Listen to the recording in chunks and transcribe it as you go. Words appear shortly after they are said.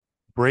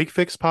Break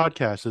Fix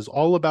Podcast is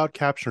all about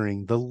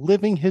capturing the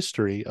living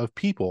history of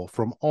people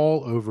from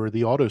all over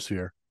the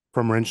autosphere,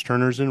 from wrench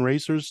turners and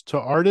racers to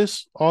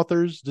artists,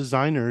 authors,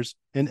 designers,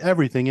 and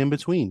everything in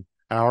between.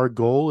 Our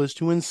goal is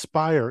to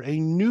inspire a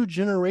new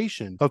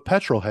generation of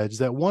petrol heads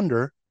that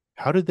wonder,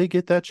 how did they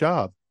get that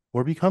job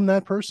or become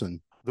that person?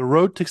 The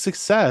road to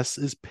success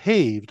is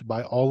paved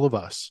by all of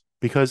us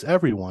because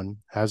everyone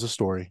has a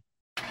story.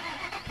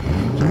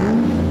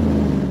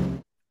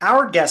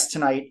 Our guest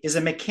tonight is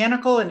a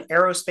mechanical and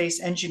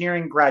aerospace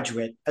engineering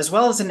graduate, as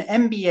well as an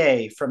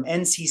MBA from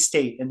NC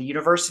State and the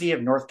University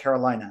of North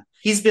Carolina.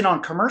 He's been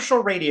on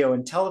commercial radio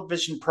and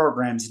television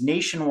programs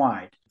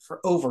nationwide for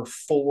over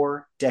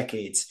 4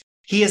 decades.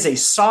 He is a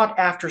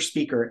sought-after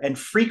speaker and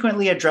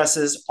frequently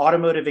addresses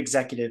automotive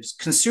executives,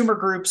 consumer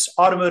groups,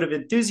 automotive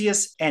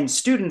enthusiasts, and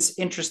students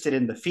interested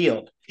in the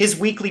field. His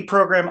weekly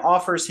program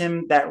offers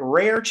him that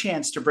rare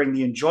chance to bring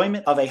the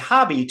enjoyment of a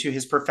hobby to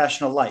his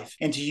professional life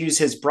and to use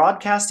his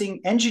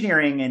broadcasting,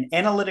 engineering, and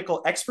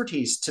analytical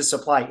expertise to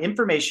supply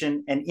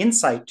information and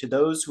insight to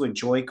those who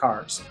enjoy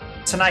cars.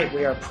 Tonight,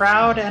 we are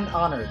proud and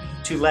honored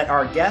to let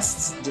our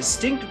guest's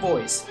distinct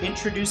voice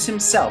introduce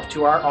himself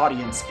to our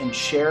audience and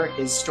share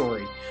his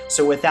story.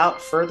 So without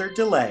further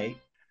delay.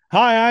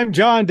 Hi, I'm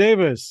John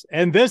Davis,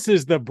 and this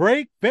is the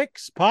Break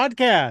Fix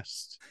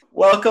Podcast.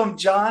 Welcome,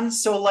 John.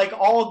 So like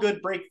all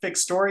good break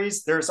fix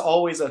stories, there's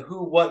always a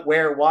who, what,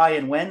 where, why,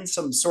 and when,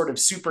 some sort of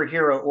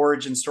superhero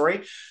origin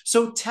story.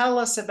 So tell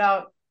us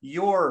about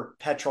your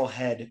petrol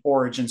head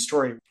origin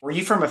story. Were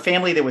you from a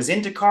family that was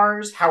into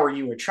cars? How were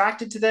you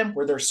attracted to them?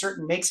 Were there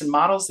certain makes and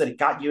models that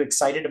got you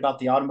excited about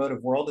the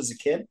automotive world as a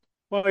kid?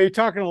 Well, you're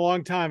talking a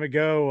long time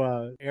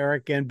ago,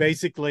 Eric, and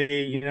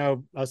basically,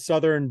 a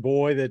Southern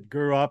boy that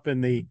grew up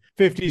in the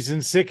 50s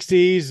and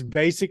 60s,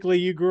 basically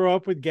you grew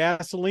up with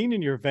gasoline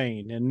in your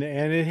vein. And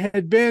it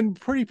had been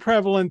pretty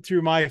prevalent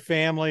through my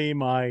family,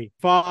 my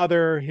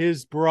father,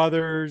 his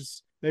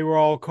brothers. They were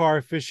all car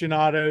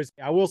aficionados.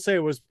 I will say it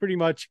was pretty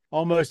much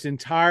almost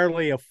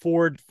entirely a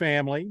Ford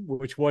family,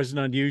 which wasn't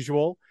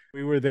unusual.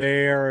 We were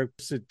there at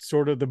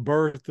sort of the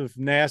birth of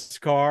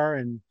NASCAR,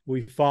 and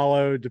we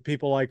followed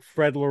people like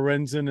Fred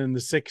Lorenzen in the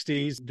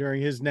 60s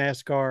during his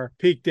NASCAR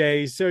peak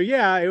days. So,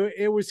 yeah,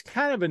 it was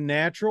kind of a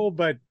natural,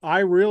 but I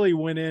really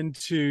went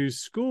into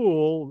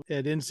school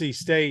at NC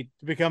State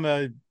to become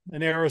an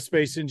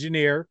aerospace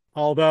engineer,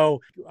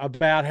 although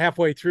about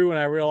halfway through when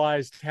I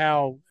realized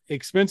how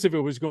expensive it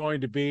was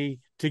going to be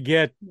to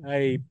get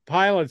a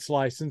pilot's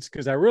license,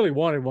 because I really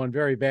wanted one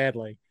very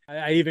badly.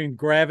 I even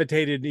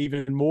gravitated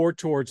even more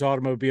towards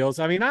automobiles.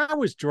 I mean, I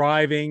was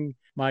driving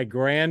my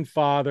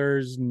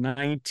grandfather's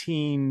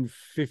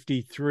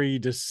 1953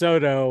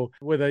 DeSoto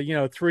with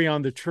a, 3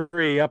 on the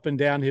tree up and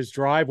down his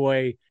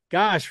driveway.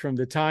 Gosh, from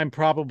the time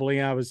probably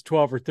I was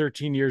 12 or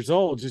 13 years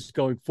old, just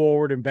going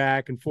forward and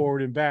back and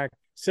forward and back.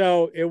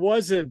 So it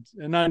wasn't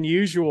an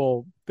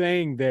unusual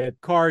thing that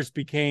cars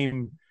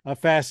became a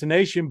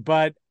fascination,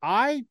 but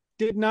I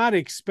did not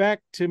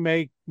expect to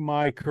make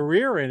my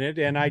career in it,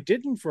 and I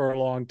didn't for a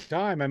long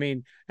time. I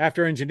mean,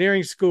 after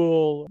engineering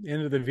school,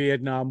 into the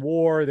Vietnam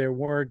War, there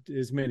weren't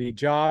as many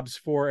jobs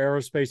for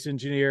aerospace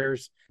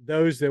engineers.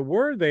 Those that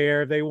were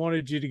there, they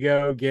wanted you to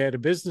go get a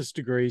business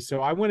degree.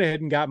 So I went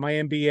ahead and got my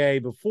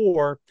MBA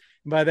before.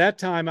 By that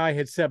time, I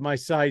had set my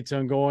sights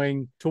on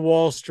going to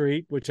Wall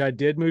Street, which I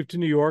did move to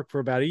New York for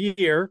about a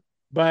year.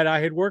 But I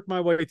had worked my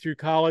way through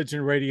college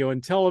and radio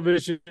and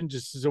television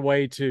just as a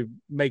way to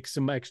make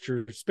some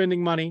extra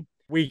spending money.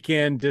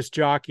 Weekend disc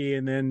jockey,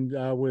 and then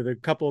with a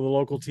couple of the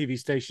local TV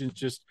stations,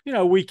 just,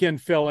 weekend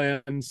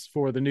fill-ins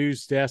for the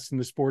news desk and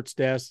the sports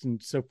desk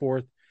and so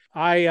forth.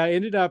 I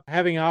ended up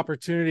having an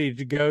opportunity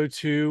to go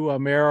to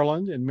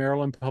Maryland and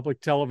Maryland Public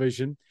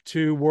Television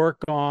to work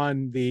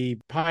on the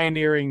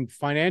pioneering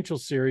financial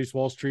series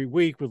Wall Street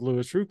Week with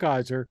Louis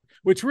Rukeyser,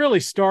 which really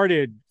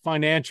started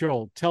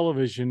financial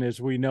television as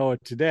we know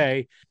it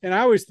today. And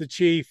I was the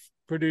chief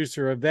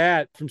producer of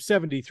that from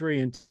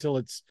 73 until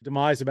its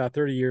demise about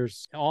 30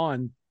 years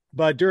on.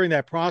 But during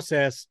that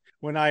process,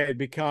 when I had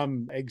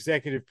become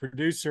executive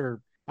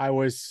producer, I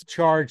was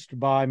charged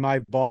by my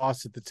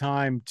boss at the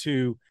time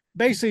to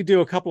basically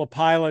do a couple of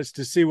pilots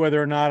to see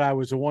whether or not I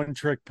was a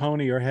one-trick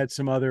pony or had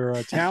some other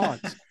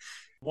talents.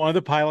 One of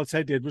the pilots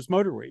I did was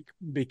Motor Week,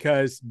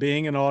 because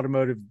being an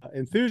automotive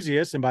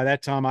enthusiast, and by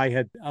that time I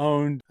had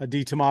owned a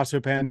De Tomaso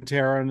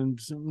Pantera and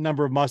a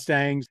number of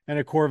Mustangs and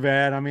a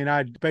Corvette. I mean,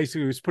 I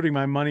basically was putting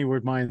my money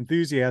where my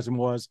enthusiasm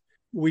was.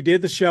 We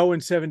did the show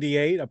in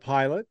 78, a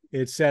pilot.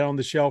 It sat on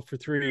the shelf for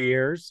 3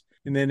 years.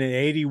 And then in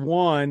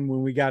 81,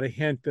 when we got a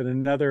hint that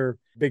another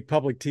big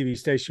public TV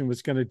station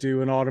was going to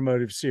do an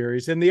automotive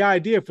series. And the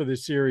idea for the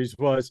series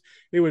was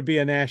it would be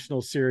a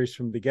national series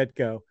from the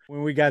get-go.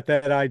 When we got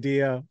that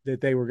idea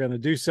that they were going to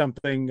do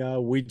something,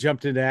 we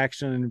jumped into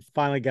action and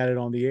finally got it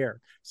on the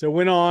air. So it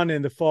went on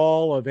in the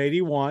fall of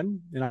 81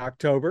 in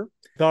October.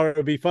 Thought it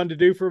would be fun to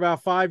do for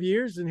about 5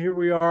 years. And here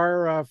we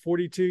are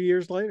 42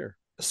 years later.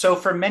 So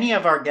for many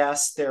of our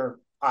guests, their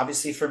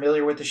obviously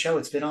familiar with the show.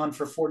 It's been on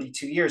for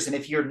 42 years. And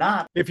if you're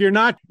not,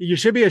 you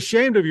should be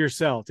ashamed of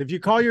yourself. If you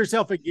call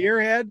yourself a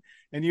gearhead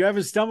and you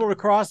haven't stumbled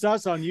across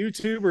us on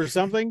YouTube or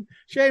something,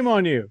 shame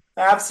on you.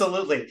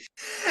 Absolutely.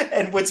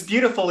 And what's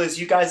beautiful is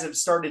you guys have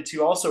started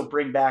to also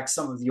bring back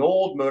some of the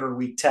old Motor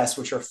Week tests,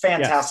 which are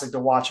fantastic to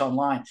watch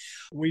online.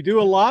 We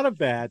do a lot of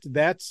that.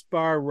 That's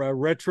our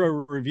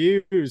retro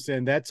reviews,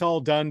 and that's all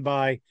done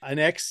by an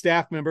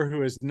ex-staff member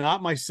who is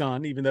not my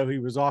son, even though he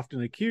was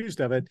often accused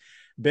of it,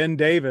 Ben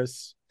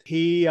Davis.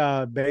 He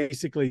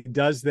basically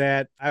does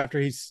that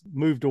after he's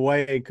moved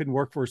away and couldn't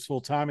work for us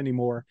full time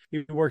anymore.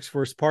 He works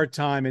for us part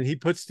time, and he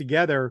puts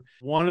together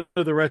one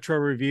of the retro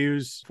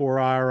reviews for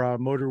our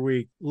Motor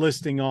Week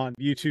listing on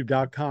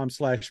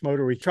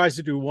youtube.com/Motor Week. Tries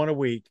to do one a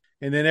week.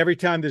 And then every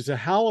time there's a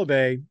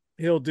holiday,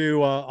 he'll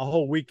do a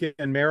whole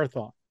weekend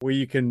marathon where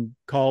you can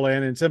call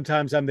in. And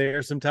sometimes I'm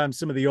there. Sometimes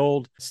some of the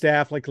old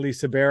staff like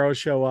Lisa Barrow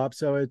show up.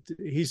 So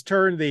he's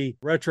turned the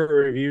retro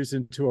reviews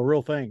into a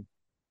real thing.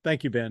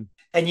 Thank you, Ben.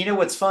 And you know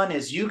what's fun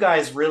is you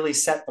guys really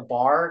set the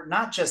bar,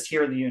 not just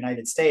here in the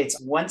United States.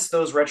 Once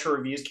those retro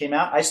reviews came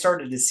out, I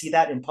started to see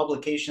that in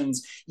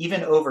publications,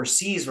 even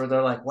overseas, where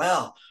they're like,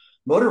 well,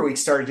 Motor Week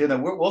started doing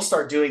that. We'll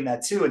start doing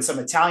that too. And some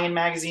Italian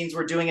magazines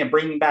were doing it,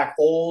 bringing back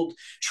old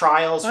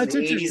trials from the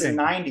 80s and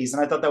 90s.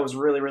 And I thought that was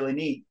really, really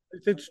neat.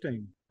 It's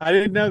interesting. I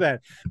didn't know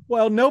that.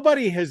 Well,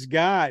 nobody has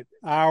got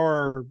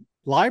our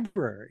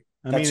library.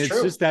 It's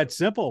just that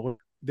simple.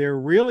 There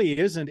really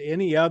isn't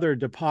any other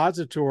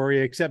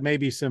depository except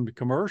maybe some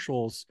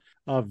commercials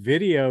of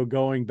video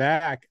going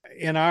back.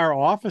 In our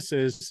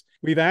offices,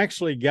 we've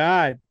actually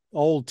got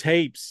old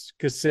tapes,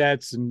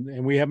 cassettes,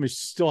 and we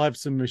still have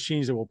some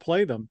machines that will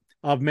play them,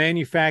 of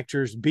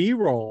manufacturers'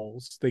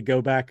 B-rolls that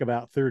go back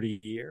about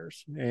 30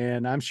 years.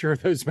 And I'm sure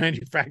those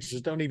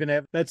manufacturers don't even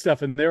have that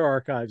stuff in their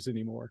archives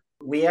anymore.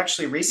 We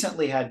actually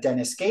recently had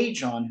Dennis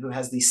Gage on, who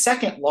has the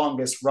second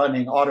longest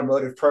running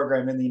automotive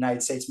program in the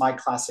United States, My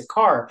Classic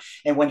Car.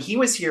 And when he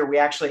was here, we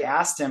actually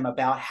asked him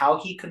about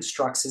how he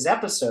constructs his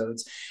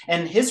episodes.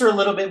 And his are a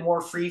little bit more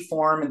free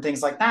form and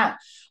things like that.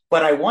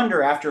 But I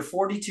wonder, after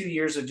 42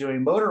 years of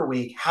doing Motor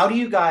Week, how do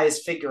you guys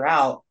figure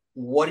out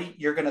what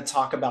you're going to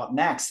talk about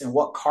next and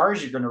what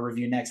cars you're going to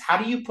review next? How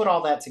do you put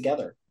all that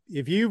together?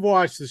 If you've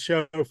watched the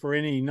show for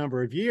any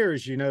number of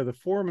years, you know the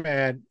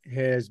format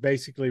has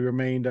basically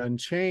remained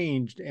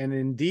unchanged. And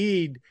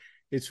indeed,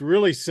 it's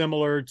really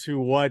similar to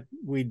what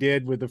we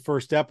did with the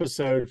first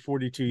episode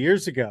 42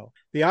 years ago.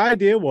 The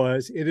idea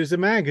was it is a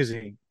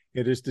magazine.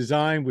 It is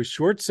designed with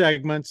short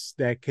segments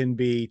that can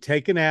be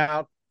taken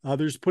out,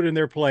 others put in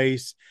their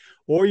place,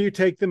 or you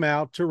take them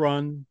out to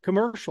run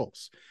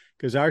commercials.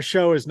 Because our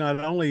show is not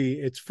only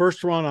its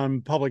first run on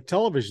public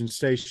television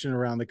station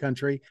around the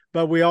country,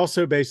 but we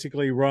also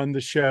basically run the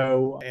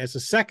show as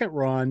a second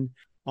run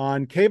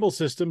on cable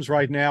systems.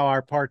 Right now,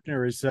 our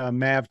partner is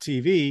MAV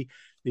TV,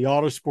 the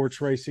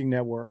Autosports Racing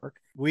Network.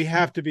 We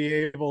have to be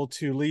able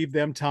to leave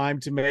them time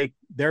to make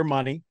their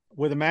money.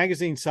 With a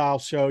magazine-style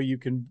show, you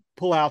can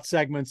pull out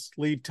segments,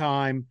 leave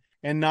time,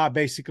 and not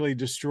basically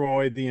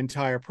destroy the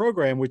entire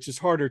program, which is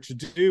harder to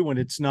do when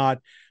it's not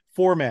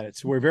formatted.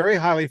 So we're very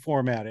highly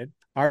formatted.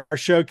 Our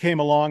show came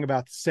along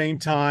about the same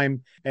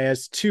time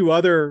as two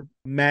other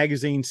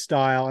magazine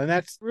style. And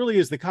that really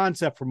is the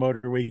concept for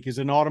Motor Week, is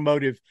an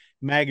automotive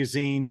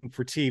magazine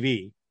for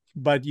TV.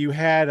 But you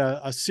had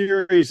a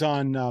series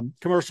on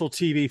commercial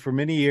TV for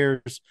many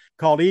years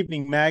called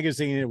Evening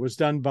Magazine. It was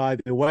done by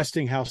the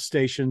Westinghouse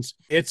stations.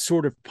 It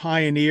sort of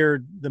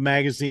pioneered the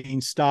magazine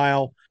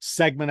style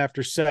segment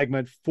after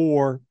segment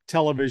for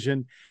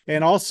television.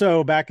 And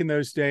also back in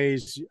those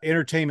days,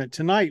 Entertainment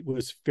Tonight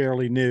was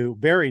fairly new,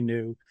 very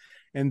new.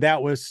 And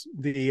that was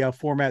the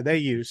format they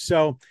used.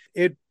 So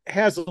it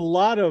has a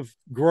lot of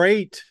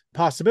great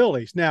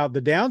possibilities. Now,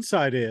 the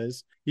downside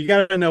is you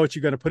got to know what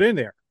you're going to put in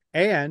there,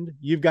 and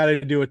you've got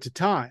to do it to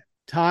time.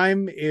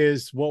 Time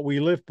is what we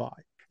live by.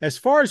 As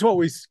far as what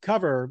we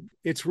cover,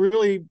 it's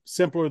really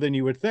simpler than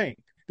you would think.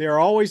 There are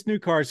always new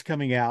cars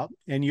coming out,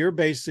 and you're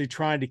basically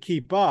trying to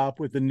keep up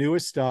with the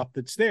newest stuff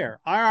that's there.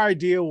 Our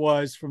idea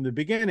was from the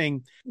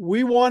beginning,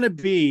 we want to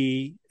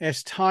be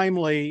as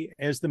timely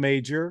as the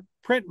major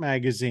print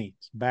magazines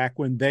back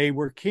when they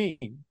were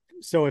king.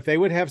 So if they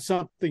would have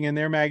something in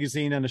their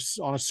magazine on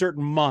a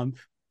certain month,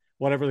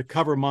 whatever the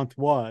cover month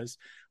was,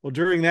 well,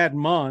 during that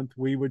month,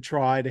 we would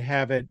try to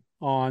have it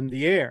on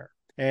the air.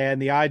 And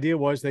the idea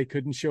was they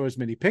couldn't show as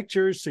many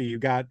pictures. So you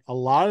got a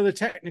lot of the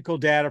technical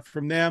data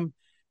from them,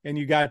 and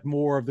you got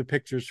more of the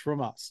pictures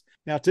from us.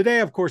 Now,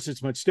 today, of course,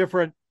 it's much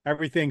different.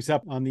 Everything's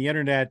up on the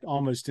internet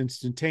almost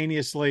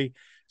instantaneously.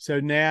 So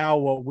now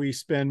what we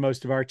spend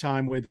most of our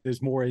time with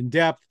is more in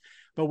depth.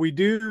 But we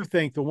do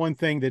think the one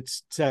thing that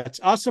sets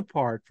us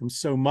apart from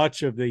so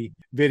much of the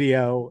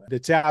video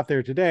that's out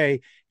there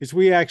today is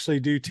we actually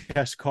do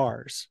test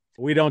cars.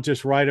 We don't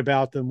just write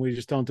about them. We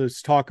just don't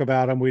just talk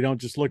about them. We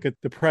don't just look at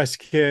the press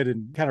kit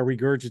and kind of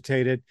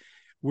regurgitate it.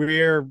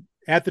 We're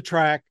at the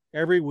track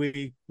every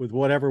week with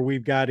whatever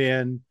we've got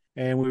in.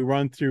 and we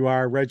run through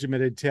our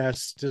regimented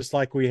tests just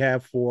like we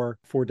have for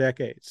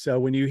decades. So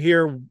when you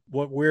hear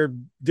what we're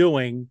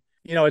doing,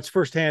 it's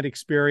firsthand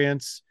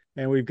experience,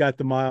 and we've got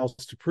the miles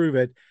to prove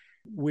it.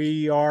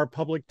 We are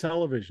public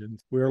television.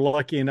 We're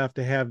lucky enough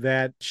to have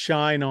that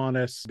shine on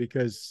us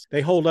because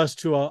they hold us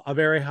to a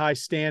very high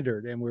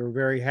standard, and we're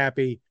very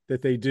happy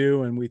that they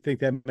do. And we think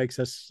that makes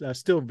us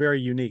still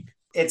very unique.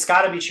 It's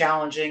got to be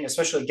challenging,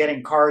 especially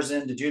getting cars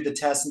in to do the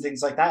tests and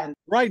things like that. And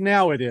right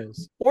now it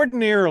is.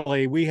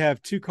 Ordinarily, we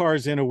have 2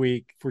 cars in a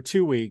week for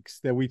 2 weeks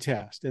that we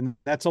test. And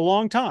that's a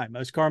long time.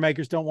 Most car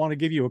makers don't want to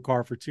give you a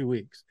car for 2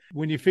 weeks.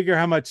 When you figure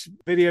how much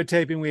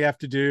videotaping we have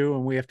to do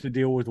and we have to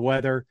deal with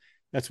weather,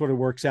 that's what it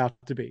works out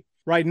to be.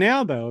 Right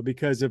now, though,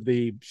 because of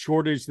the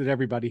shortage that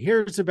everybody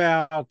hears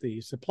about,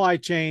 the supply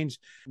chains,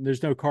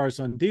 there's no cars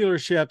on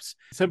dealerships.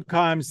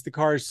 Sometimes the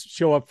cars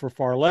show up for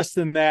far less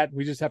than that.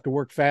 We just have to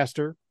work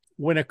faster.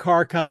 When a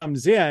car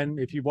comes in,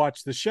 if you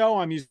watch the show,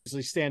 I'm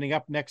usually standing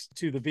up next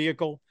to the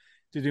vehicle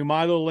to do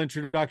my little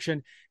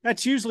introduction.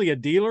 That's usually a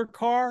dealer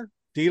car.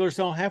 Dealers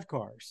don't have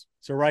cars.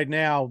 So right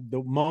now,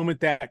 the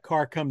moment that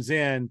car comes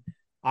in,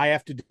 I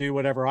have to do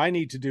whatever I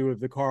need to do with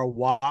the car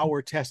while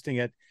we're testing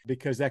it,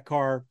 because that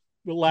car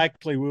will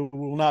likely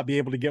will not be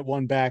able to get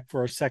one back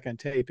for a second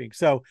taping.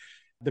 So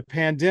the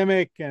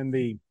pandemic and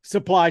the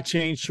supply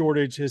chain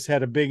shortage has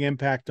had a big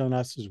impact on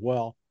us as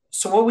well.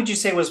 So what would you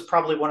say was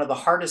probably one of the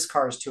hardest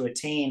cars to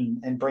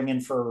attain and bring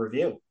in for a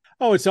review?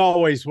 Oh, it's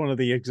always one of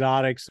the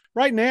exotics.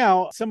 Right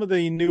now, some of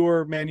the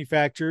newer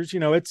manufacturers,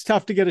 it's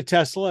tough to get a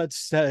Tesla.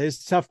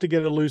 It's tough to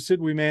get a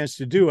Lucid. We managed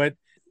to do it.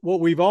 What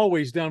we've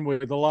always done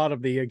with a lot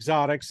of the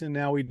exotics, and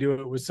now we do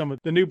it with some of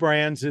the new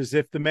brands, is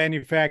if the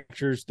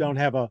manufacturers don't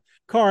have a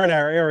car in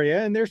our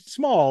area and they're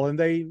small and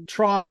they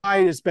try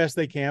as best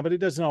they can, but it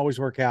doesn't always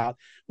work out,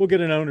 we'll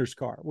get an owner's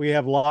car. We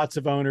have lots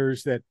of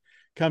owners that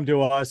come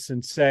to us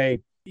and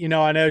say, I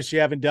noticed you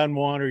haven't done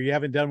one, or you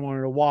haven't done one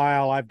in a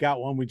while. I've got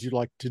one. Would you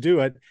like to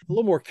do it? A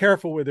little more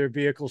careful with their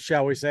vehicles,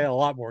 shall we say? A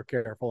lot more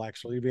careful,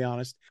 actually, to be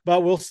honest.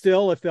 But we'll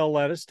still, if they'll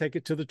let us, take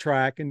it to the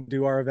track and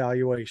do our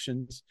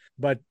evaluations.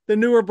 But the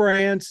newer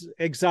brands,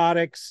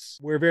 exotics,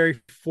 we're very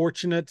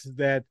fortunate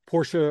that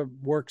Porsche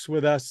works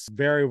with us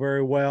very,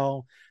 very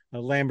well.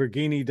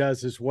 Lamborghini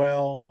does as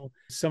well.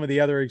 Some of the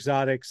other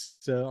exotics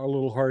are a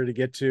little harder to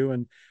get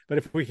to. But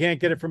if we can't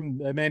get it from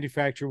a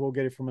manufacturer, we'll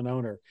get it from an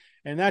owner.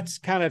 And that's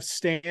kind of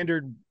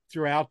standard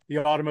throughout the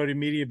automotive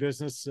media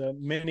business.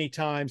 Many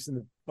times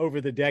over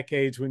the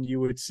decades, when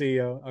you would see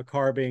a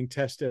car being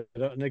tested,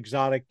 an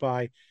exotic,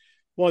 by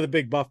one of the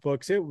big buff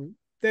books,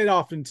 they'd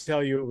often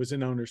tell you it was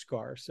an owner's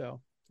car. So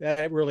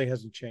that really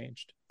hasn't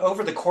changed.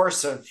 Over the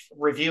course of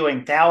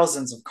reviewing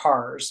thousands of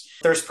cars,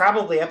 there's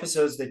probably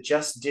episodes that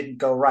just didn't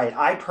go right.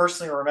 I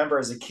personally remember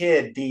as a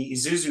kid the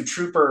Isuzu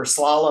Trooper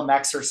slalom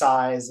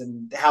exercise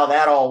and how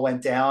that all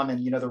went down, and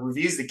the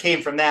reviews that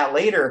came from that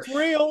later. It's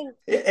real.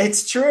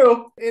 It's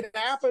true. It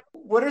happened.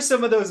 What are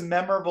some of those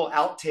memorable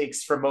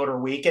outtakes from Motor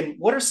Week, and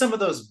what are some of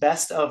those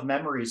best of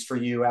memories for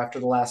you after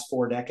the last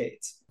 4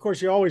 decades? Of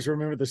course, you always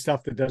remember the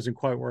stuff that doesn't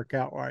quite work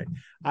out right.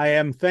 I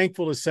am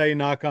thankful to say,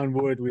 knock on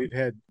wood, we've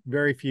had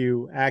very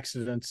few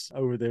accidents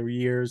over the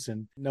years,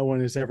 and no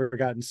one has ever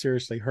gotten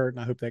seriously hurt. And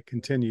I hope that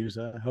continues.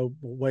 I hope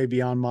way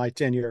beyond my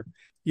tenure.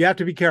 You have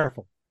to be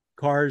careful.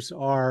 Cars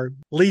are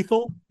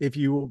lethal, if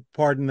you will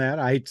pardon that.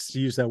 I hate to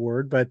use that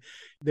word, but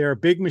they're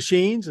big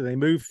machines and they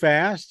move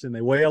fast and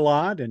they weigh a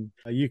lot, and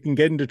you can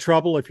get into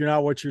trouble if you're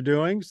not what you're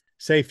doing.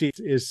 Safety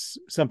is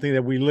something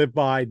that we live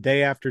by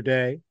day after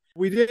day.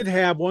 We did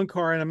have one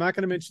car, and I'm not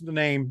going to mention the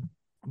name,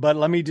 but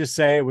let me just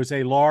say it was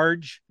a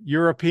large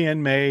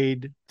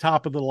European-made,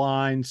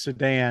 top-of-the-line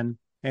sedan,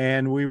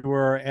 and we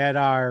were at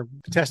our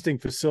testing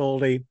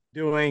facility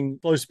doing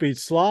low-speed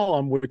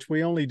slalom, which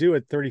we only do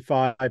at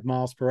 35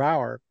 miles per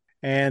hour,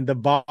 and the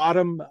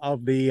bottom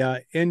of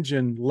the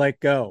engine let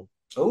go.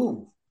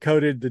 Oh.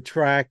 Coated the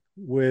track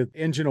with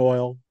engine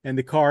oil, and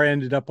the car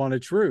ended up on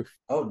its roof.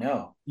 Oh,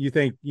 no. You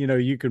think,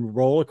 you can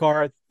roll a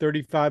car at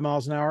 35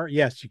 miles an hour?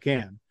 Yes, you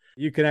can.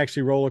 You can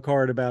actually roll a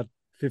car at about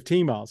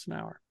 15 miles an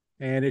hour.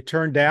 And it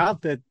turned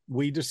out that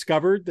we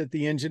discovered that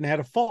the engine had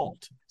a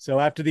fault. So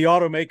after the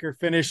automaker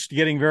finished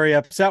getting very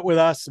upset with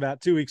us, about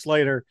 2 weeks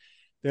later,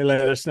 they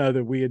let us know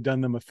that we had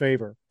done them a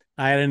favor.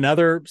 I had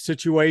another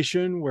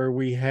situation where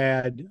we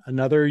had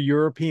another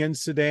European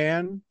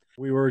sedan.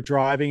 We were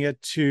driving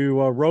it to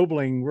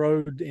Roebling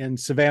Road in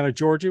Savannah,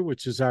 Georgia,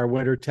 which is our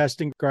winter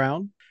testing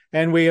ground.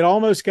 And we had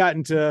almost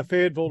gotten to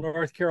Fayetteville,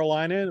 North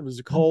Carolina. It was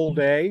a cold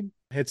day.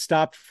 Had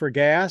stopped for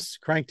gas,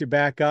 cranked it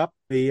back up.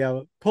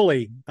 The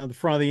pulley on the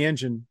front of the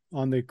engine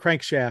on the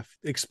crankshaft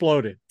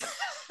exploded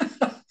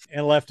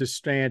and left us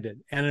stranded.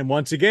 And then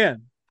once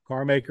again,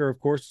 car maker, of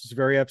course, was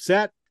very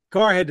upset.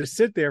 Car had to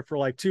sit there for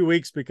like 2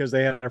 weeks because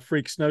they had a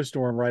freak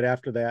snowstorm right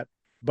after that.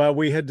 But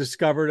we had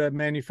discovered a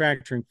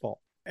manufacturing fault.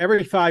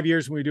 Every 5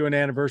 years when we do an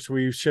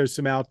anniversary, we show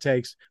some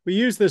outtakes. We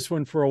used this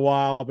one for a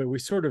while, but we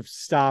sort of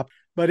stopped.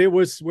 But it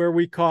was where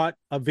we caught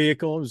a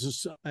vehicle. It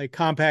was a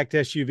compact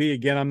SUV.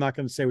 Again, I'm not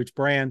going to say which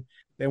brand.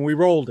 And we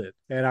rolled it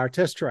at our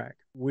test track.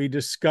 we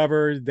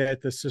discovered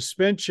that the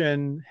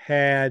suspension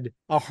had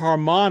a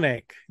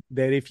harmonic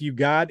that if you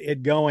got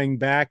it going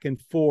back and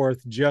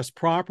forth just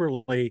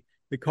properly,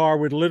 the car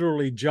would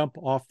literally jump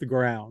off the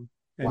ground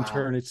and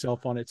turn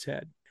itself on its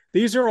head.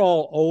 These are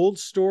all old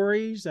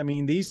stories. I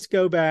mean, these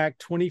go back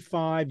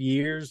 25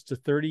 years to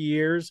 30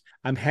 years.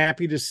 I'm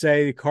happy to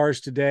say the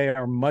cars today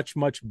are much,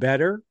 much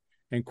better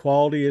and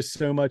quality is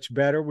so much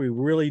better. We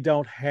really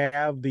don't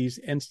have these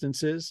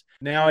instances.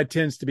 Now it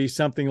tends to be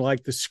something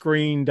like the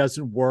screen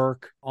doesn't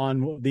work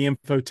on the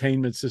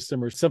infotainment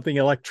system or something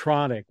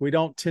electronic. We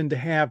don't tend to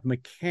have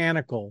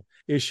mechanical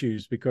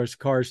issues because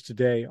cars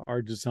today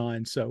are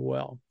designed so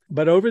well.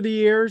 But over the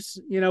years,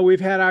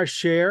 we've had our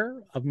share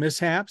of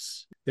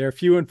mishaps. They're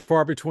few and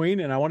far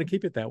between, and I want to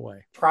keep it that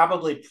way.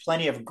 Probably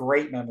plenty of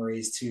great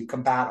memories to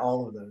combat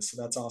all of those.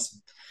 So that's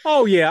awesome.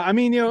 Oh, yeah. I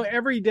mean,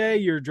 every day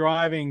you're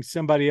driving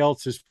somebody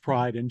else's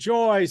pride and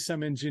joy.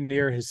 Some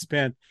engineer has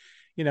spent,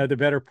 the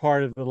better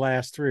part of the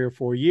last 3 or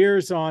 4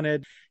 years on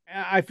it.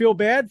 I feel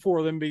bad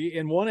for them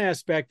in one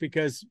aspect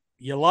because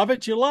you love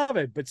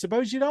it, but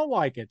suppose you don't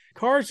like it.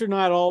 Cars are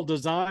not all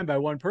designed by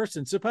one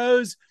person.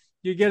 Suppose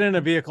you get in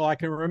a vehicle. I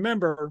can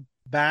remember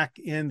back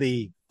in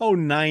the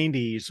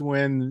 90s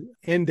when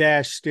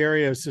in-dash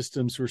stereo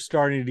systems were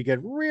starting to get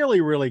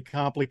really, really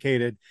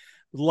complicated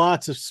with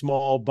lots of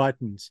small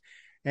buttons.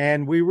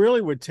 And we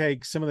really would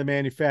take some of the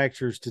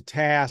manufacturers to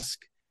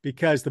task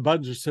because the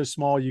buttons are so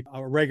small,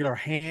 a regular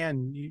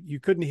hand, you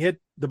couldn't hit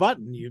the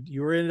button.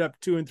 You were ended up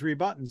 2 and 3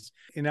 buttons.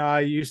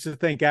 I used to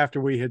think after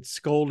we had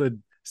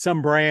scolded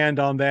some brand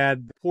on that,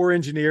 poor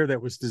engineer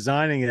that was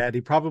designing that,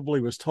 he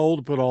probably was told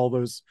to put all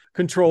those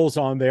controls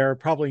on there,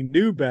 probably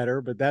knew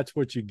better, but that's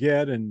what you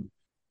get. And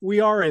we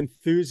are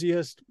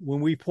enthusiasts when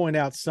we point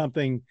out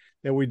something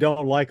that we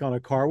don't like on a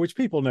car, which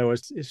people know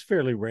is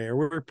fairly rare.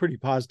 We're pretty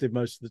positive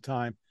most of the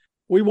time.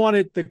 We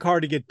wanted the car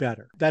to get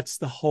better. That's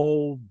the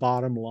whole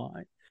bottom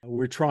line.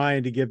 We're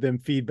trying to give them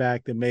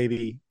feedback that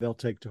maybe they'll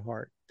take to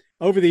heart.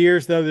 Over the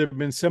years, though, there have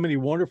been so many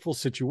wonderful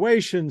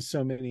situations,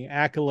 so many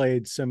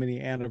accolades, so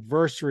many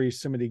anniversaries,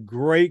 so many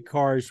great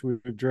cars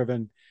we've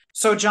driven.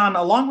 So, John,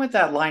 along with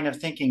that line of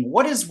thinking,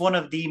 what is one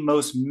of the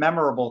most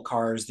memorable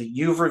cars that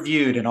you've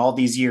reviewed in all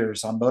these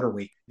years on Motor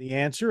Week? The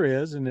answer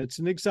is, and it's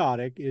an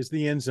exotic, is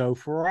the Enzo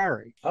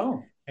Ferrari.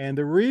 Oh. And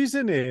the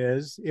reason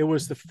is it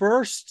was the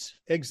first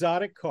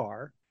exotic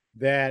car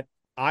that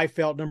I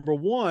felt, number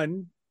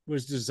one,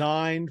 was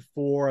designed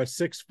for a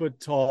 6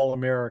 foot tall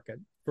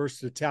American,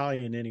 first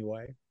Italian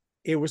anyway.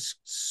 It was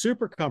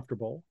super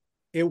comfortable.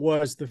 It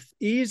was the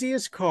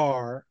easiest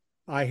car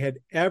I had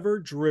ever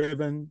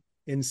driven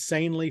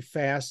insanely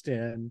fast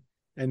in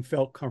and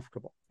felt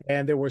comfortable.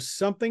 And there was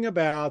something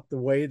about the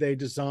way they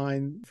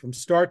designed from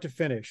start to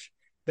finish.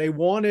 They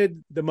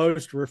wanted the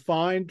most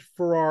refined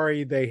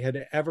Ferrari they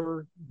had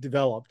ever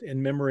developed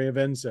in memory of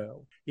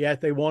Enzo,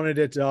 yet they wanted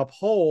it to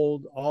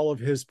uphold all of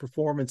his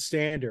performance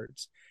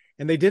standards.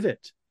 And they did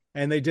it.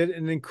 And they did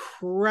an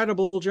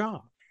incredible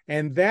job.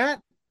 And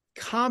that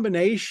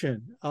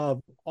combination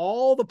of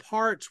all the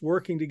parts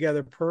working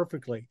together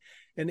perfectly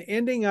and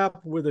ending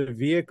up with a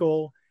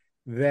vehicle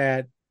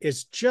that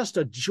is just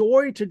a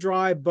joy to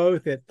drive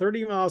both at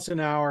 30 miles an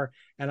hour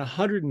and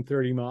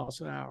 130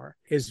 miles an hour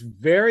is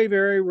very,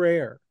 very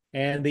rare.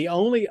 And the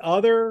only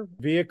other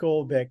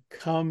vehicle that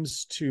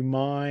comes to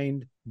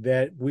mind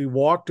that we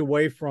walked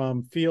away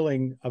from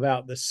feeling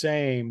about the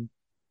same,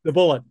 the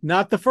Bullitt,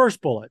 not the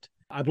first Bullitt.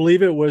 I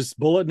believe it was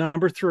Bullitt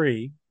number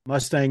 3,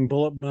 Mustang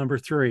Bullitt number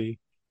 3,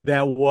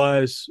 that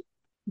was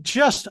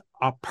just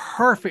a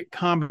perfect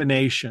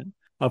combination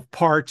of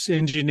parts,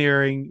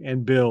 engineering,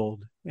 and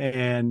build,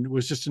 and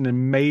was just an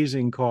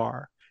amazing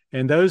car.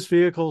 And those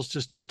vehicles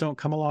just don't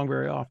come along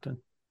very often.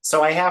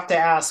 So I have to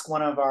ask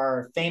one of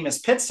our famous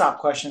pit stop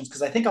questions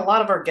because I think a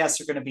lot of our guests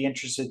are going to be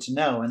interested to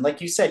know. And like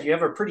you said, you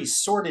have a pretty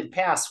sordid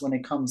past when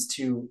it comes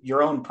to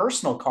your own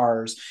personal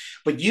cars,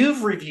 but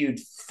you've reviewed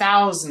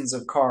thousands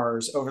of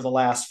cars over the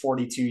last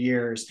 42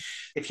 years.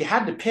 If you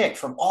had to pick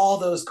from all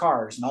those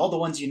cars and all the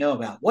ones you know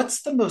about,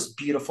 what's the most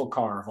beautiful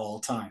car of all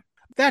time?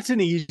 That's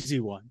an easy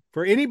one.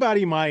 For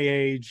anybody my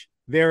age,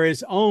 there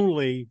is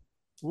only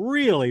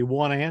really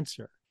one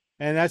answer,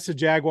 and that's the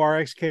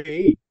Jaguar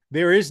XKE.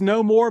 There is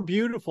no more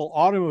beautiful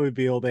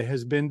automobile that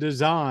has been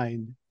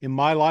designed in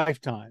my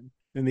lifetime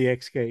than the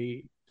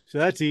XKE. So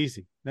that's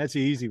easy. That's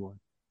the easy one.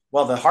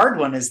 Well, the hard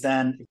one is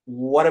then,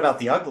 what about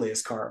the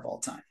ugliest car of all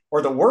time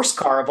or the worst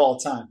car of all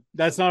time?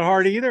 That's not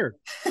hard either.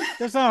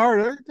 That's not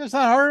hard. That's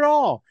not hard at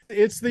all.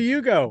 It's the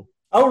Yugo.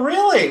 Oh,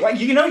 really? Well,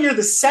 you're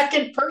the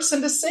second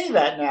person to say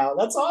that now.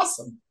 That's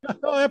awesome.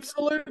 Oh,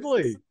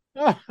 absolutely.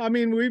 Oh, I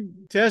mean, we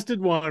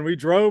tested one. We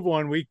drove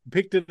one. We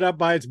picked it up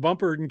by its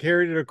bumper and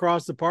carried it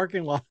across the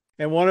parking lot.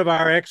 And one of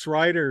our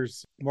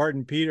ex-writers,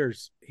 Martin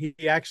Peters, he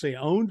actually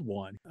owned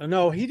one.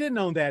 No, he didn't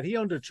own that. He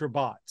owned a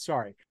Trabant.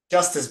 Sorry.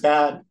 Just as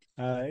bad.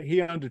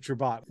 He owned a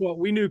Trabant. Well,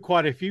 we knew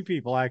quite a few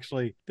people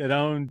actually that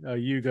owned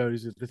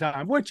Yugos at the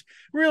time, which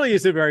really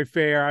isn't very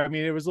fair. I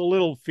mean, it was a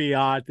little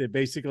Fiat that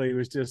basically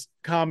was just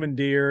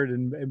commandeered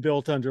and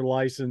built under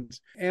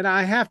license. And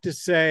I have to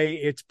say,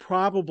 it's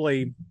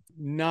probably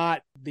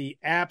not the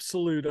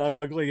absolute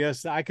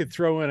ugliest. I could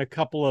throw in a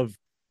couple of,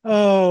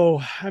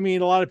 oh, I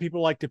mean, a lot of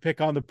people like to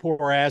pick on the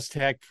poor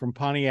Aztec from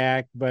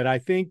Pontiac, but I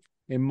think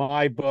in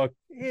my book,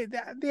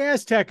 the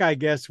Aztec, I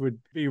guess, would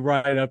be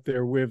right up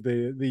there with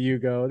the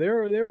Yugo.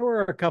 There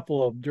were a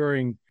couple of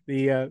during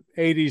the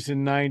 80s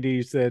and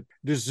 90s that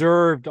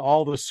deserved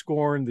all the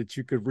scorn that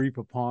you could reap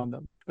upon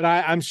them. But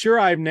I'm sure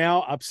I've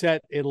now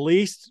upset at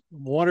least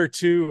one or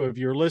two of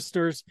your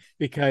listeners,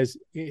 because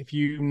if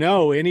you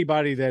know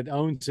anybody that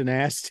owns an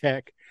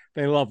Aztec,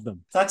 they love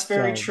them. That's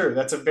very true.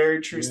 That's a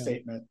very true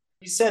statement.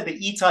 You said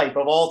the E-Type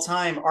of all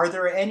time. Are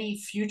there any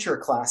future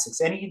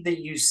classics, any that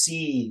you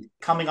see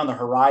coming on the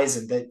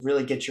horizon that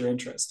really get your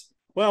interest?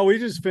 Well, we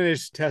just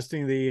finished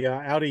testing the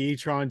Audi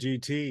e-tron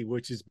GT,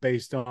 which is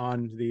based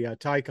on the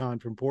Taycan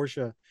from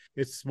Porsche.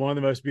 It's one of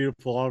the most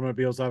beautiful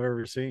automobiles I've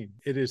ever seen.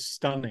 It is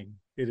stunning.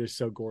 It is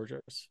so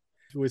gorgeous.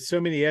 With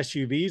so many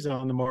SUVs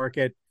on the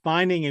market,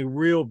 finding a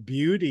real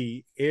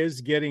beauty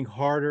is getting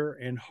harder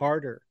and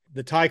harder.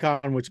 The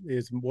Taycan, which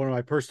is one of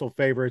my personal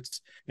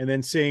favorites, and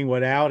then seeing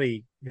what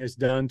Audi has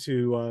done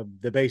to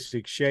the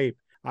basic shape.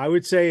 I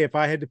would say if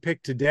I had to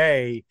pick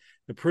today,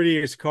 the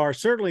prettiest car,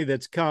 certainly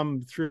that's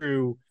come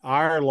through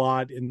our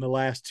lot in the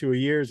last 2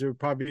 years, it would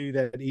probably be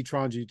that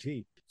e-tron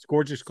GT. It's a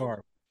gorgeous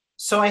car.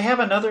 So I have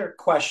another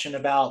question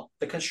about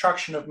the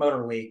construction of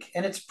Motor Week,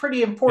 and it's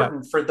pretty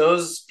important for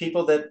those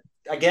people that,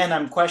 again,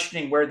 I'm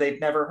questioning where they've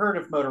never heard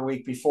of Motor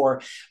Week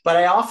before. But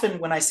I often,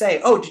 when I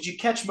say, oh, did you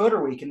catch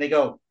Motor Week? And they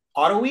go,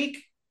 Auto Week?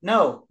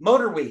 No,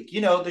 Motor Week,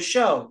 the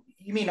show.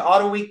 You mean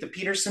Auto Week, the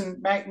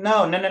Peterson?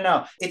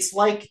 No. It's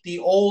like the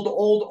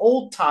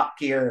old Top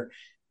Gear.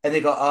 And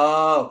they go,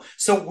 oh,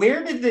 so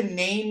where did the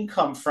name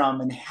come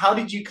from? And how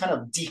did you kind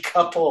of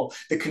decouple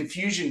the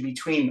confusion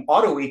between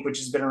Auto Week, which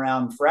has been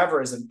around forever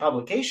as a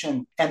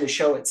publication, and the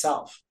show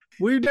itself?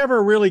 We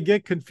never really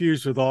get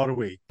confused with Auto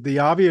Week. The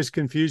obvious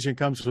confusion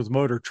comes with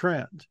Motor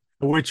Trend,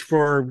 which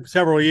for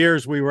several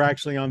years we were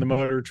actually on the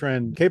Motor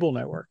Trend cable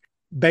network.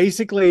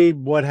 Basically,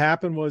 what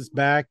happened was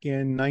back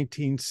in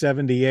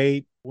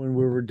 1978, when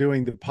we were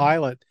doing the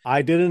pilot,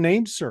 I did a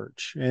name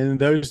search. And in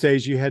those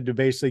days, you had to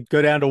basically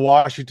go down to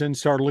Washington,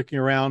 start looking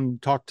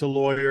around, talk to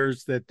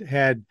lawyers that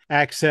had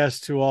access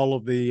to all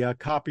of the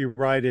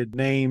copyrighted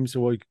names.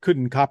 Well, you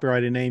couldn't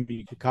copyright a name,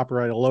 you could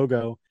copyright a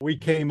logo. We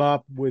came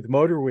up with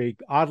Motor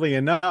Week. Oddly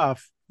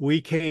enough, we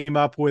came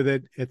up with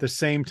it at the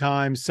same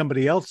time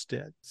somebody else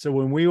did. So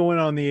when we went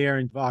on the air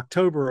in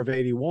October of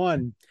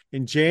 81,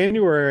 in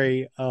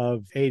January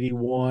of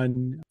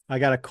 81, I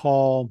got a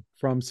call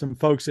from some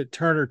folks at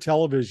Turner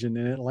Television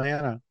in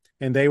Atlanta,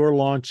 and they were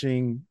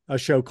launching a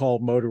show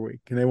called Motor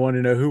Week, and they wanted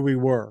to know who we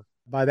were.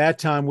 By that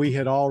time, we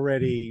had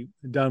already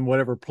done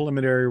whatever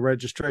preliminary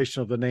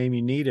registration of the name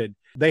you needed.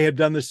 They had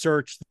done the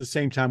search the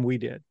same time we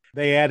did.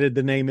 They added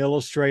the name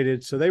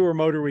Illustrated, so they were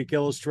Motor Week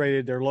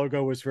Illustrated. Their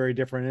logo was very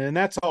different, and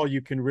that's all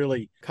you can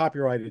really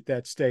copyright at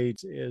that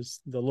stage is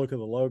the look of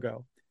the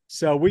logo.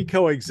 So we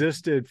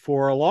coexisted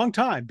for a long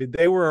time.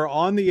 They were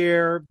on the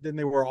air, then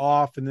they were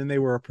off, and then they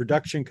were a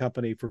production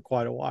company for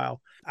quite a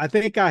while. I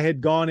think I had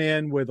gone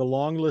in with a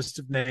long list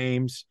of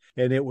names,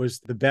 and it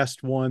was the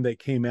best one that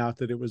came out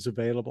that it was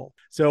available.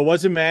 So it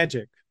wasn't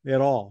magic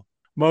at all.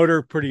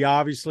 Motor, pretty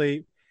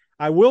obviously.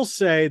 I will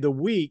say the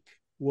week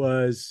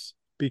was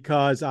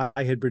because I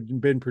had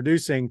been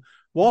producing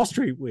Wall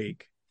Street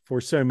Week for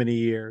so many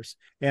years,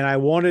 and I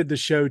wanted the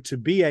show to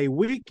be a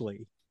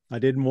weekly. I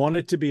didn't want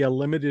it to be a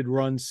limited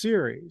run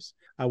series.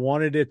 I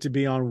wanted it to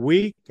be on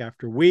week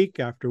after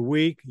week after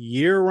week,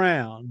 year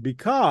round,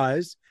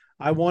 because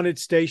I wanted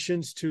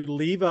stations to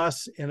leave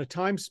us in a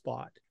time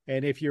spot.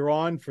 And if you're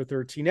on for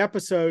 13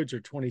 episodes or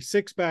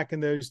 26 back in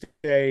those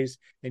days,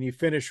 and you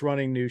finish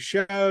running new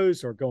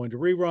shows or going to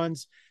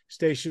reruns,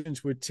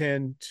 stations would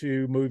tend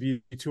to move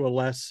you to a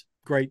less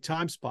great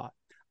time spot.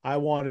 I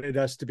wanted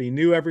us to be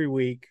new every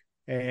week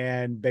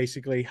and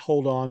basically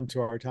hold on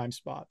to our time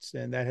spots.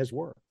 And that has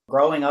worked.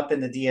 Growing up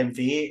in the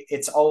DMV,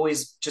 it's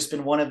always just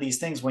been one of these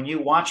things. When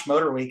you watch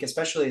Motor Week,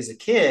 especially as a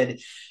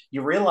kid,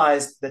 you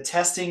realize the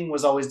testing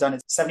was always done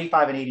at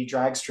 75 and 80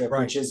 drag strip,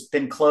 right, which has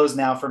been closed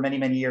now for many,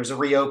 many years, or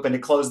reopened, it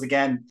closed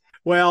again.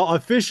 Well,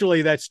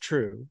 officially, that's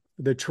true.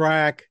 The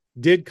track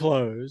did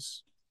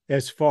close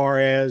as far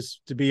as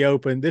to be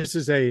open. This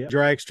is a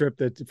drag strip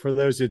that, for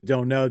those that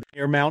don't know,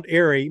 near Mount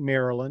Airy,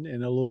 Maryland,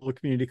 in a little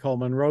community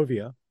called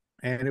Monrovia.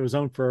 And it was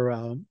owned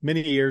for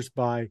many years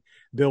by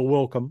Bill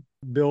Wilkham.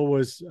 Bill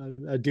was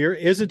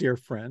is a dear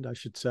friend, I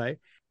should say.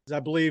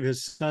 I believe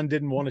his son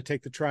didn't want to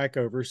take the track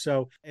over.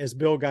 So as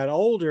Bill got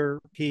older,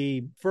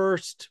 he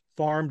first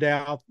farmed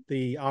out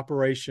the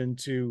operation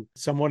to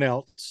someone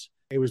else.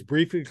 It was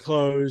briefly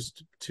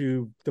closed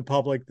to the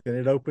public, then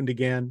it opened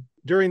again.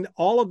 During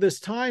all of this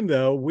time,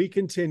 though, we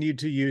continued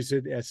to use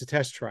it as a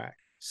test track.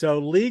 So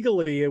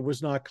legally, it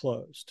was not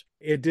closed.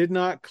 It did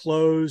not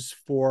close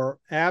for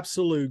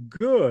absolute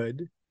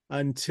good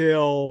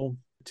until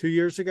 2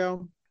 years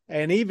ago.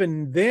 And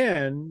even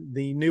then,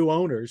 the new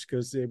owners,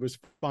 because it was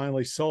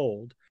finally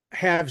sold,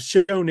 have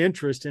shown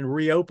interest in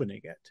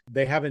reopening it.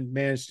 They haven't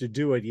managed to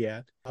do it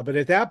yet. But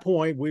at that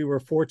point, we were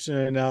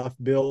fortunate enough,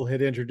 Bill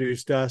had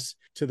introduced us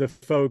to the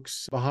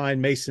folks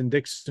behind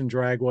Mason-Dixon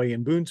Dragway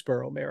in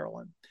Boonesboro,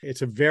 Maryland.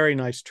 It's a very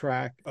nice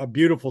track, a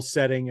beautiful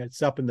setting.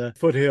 It's up in the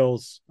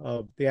foothills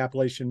of the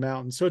Appalachian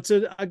Mountains. So it's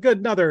a good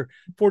another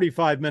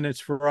 45 minutes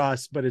for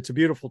us, but it's a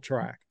beautiful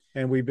track.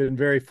 And we've been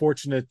very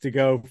fortunate to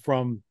go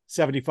from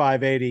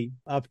 7580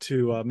 up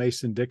to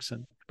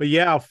Mason-Dixon. But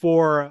yeah,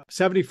 for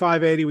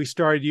 7580, we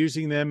started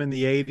using them in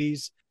the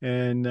 80s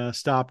and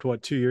stopped,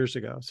 2 years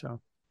ago.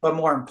 So. But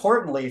more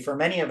importantly, for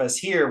many of us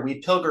here,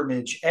 we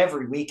pilgrimage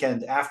every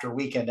weekend after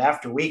weekend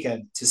after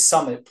weekend to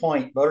Summit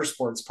Point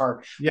Motorsports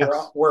Park, yes,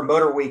 where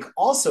Motor Week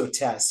also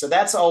tests. So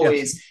that's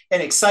always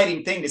an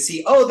exciting thing to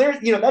see. Oh, there,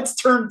 that's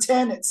turn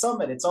 10 at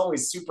Summit. It's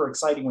always super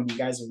exciting when you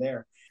guys are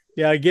there.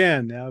 Yeah,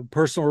 again, a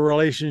personal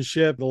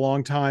relationship. The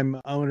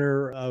longtime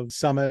owner of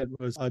Summit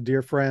was a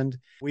dear friend.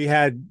 We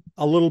had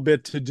a little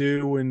bit to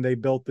do when they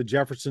built the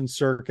Jefferson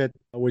Circuit,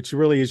 which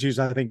really is used,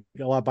 I think,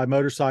 a lot by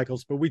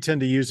motorcycles, but we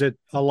tend to use it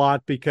a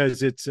lot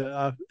because it's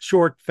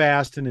short,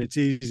 fast, and it's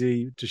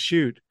easy to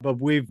shoot.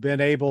 But we've been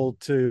able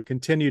to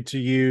continue to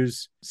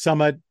use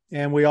Summit.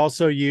 And we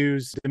also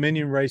use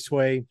Dominion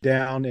Raceway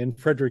down in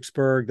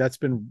Fredericksburg. That's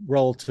been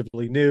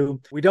relatively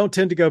new. We don't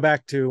tend to go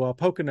back to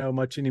Pocono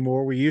much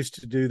anymore. We used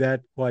to do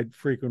that quite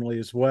frequently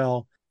as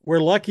well.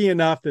 We're lucky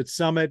enough that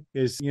Summit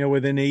is,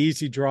 within an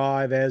easy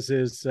drive, as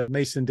is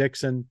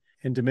Mason-Dixon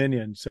and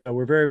Dominion. So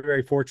we're very,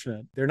 very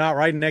fortunate. They're not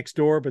right next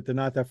door, but they're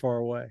not that far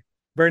away.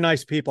 Very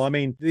nice people. I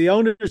mean, the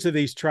owners of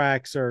these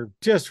tracks are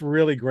just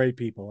really great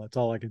people. That's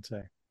all I can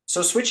say.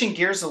 So switching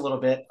gears a little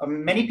bit,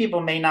 many people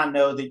may not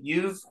know that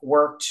you've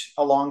worked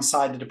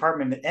alongside the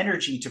Department of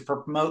Energy to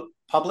promote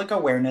public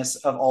awareness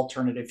of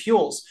alternative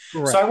fuels.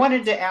 Correct. So I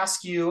wanted to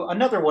ask you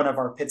another one of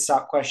our pit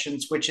stop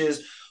questions, which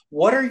is,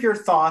 what are your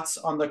thoughts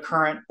on the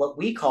current, what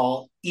we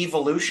call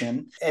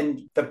evolution, and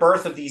the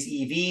birth of these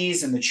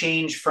EVs and the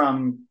change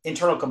from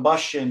internal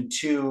combustion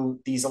to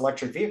these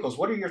electric vehicles?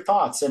 What are your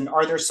thoughts? And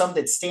are there some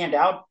that stand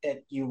out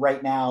at you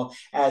right now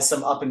as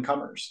some up and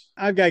comers?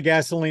 I've got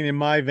gasoline in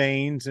my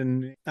veins,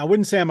 and I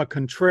wouldn't say I'm a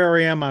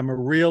contrarian. I'm a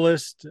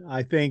realist.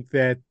 I think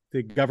that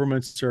the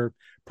governments are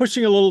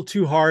pushing a little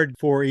too hard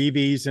for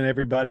EVs in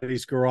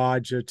everybody's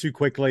garage too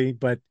quickly,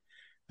 but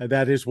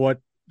that is what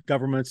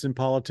governments and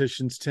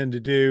politicians tend to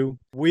do.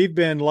 We've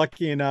been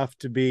lucky enough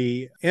to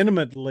be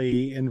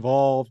intimately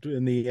involved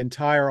in the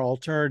entire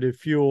alternative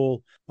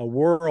fuel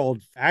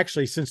world,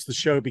 actually since the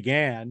show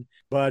began.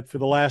 But for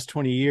the last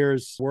 20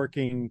 years,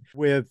 working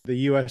with the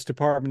U.S.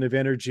 Department of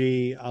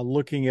Energy,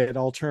 looking at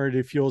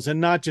alternative fuels, and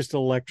not just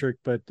electric,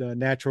 but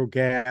natural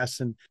gas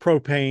and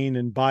propane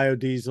and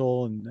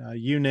biodiesel, and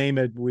you name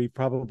it, we've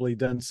probably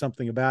done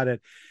something about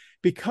it.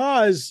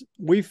 Because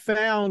we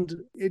found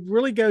it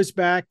really goes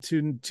back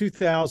to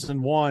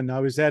 2001. I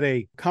was at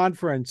a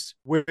conference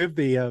with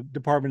the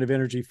Department of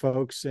Energy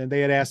folks, and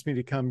they had asked me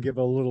to come give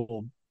a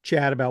little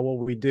chat about what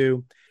we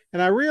do.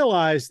 And I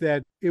realized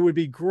that it would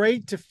be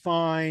great to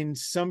find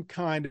some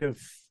kind of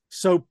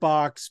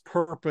soapbox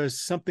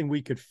purpose, something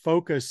we could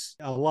focus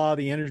a lot of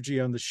the energy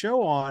on the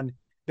show on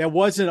that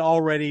wasn't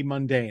already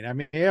mundane. I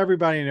mean,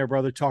 everybody and their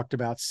brother talked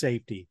about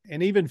safety,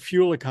 and even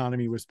fuel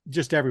economy was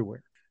just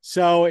everywhere.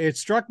 So it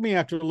struck me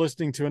after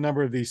listening to a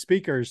number of these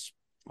speakers,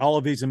 all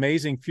of these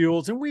amazing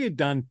fuels. And we had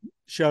done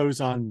shows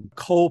on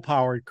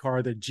coal-powered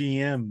car that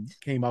GM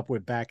came up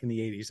with back in the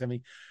 80s. I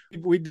mean,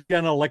 we'd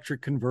done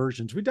electric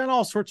conversions. We'd done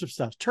all sorts of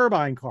stuff,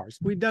 turbine cars.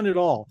 We'd done it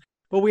all.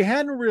 But we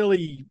hadn't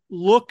really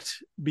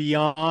looked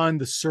beyond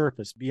the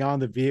surface,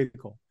 beyond the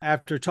vehicle.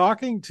 After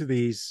talking to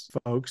these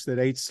folks that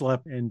ate,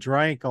 slept, and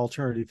drank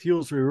alternative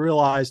fuels, we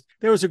realized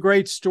there was a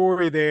great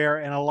story there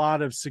and a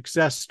lot of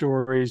success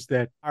stories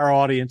that our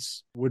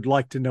audience would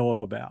like to know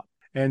about.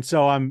 And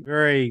so I'm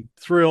very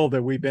thrilled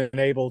that we've been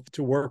able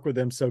to work with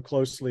them so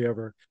closely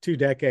over 2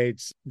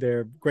 decades.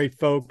 They're great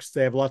folks.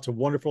 They have lots of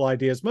wonderful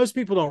ideas. Most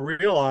people don't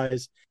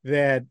realize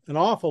that an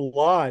awful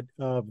lot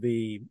of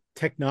the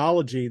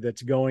technology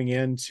that's going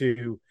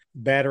into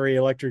battery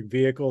electric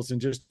vehicles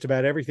and just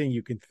about everything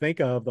you can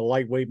think of, the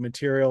lightweight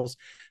materials,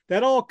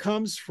 that all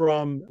comes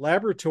from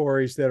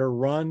laboratories that are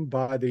run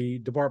by the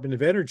Department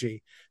of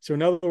Energy. So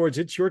in other words,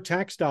 it's your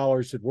tax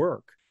dollars at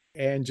work.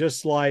 And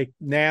just like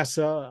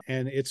NASA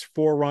and its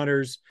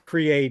forerunners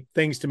create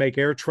things to make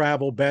air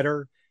travel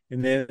better,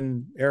 and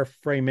then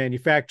airframe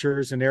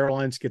manufacturers and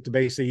airlines get to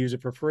basically use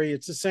it for free,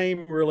 it's the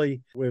same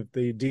really with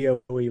the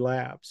DOE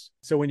labs.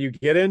 So when you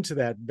get into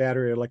that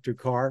battery electric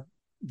car,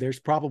 there's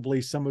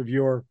probably some of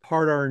your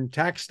hard-earned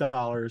tax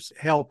dollars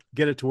help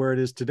get it to where it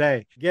is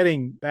today.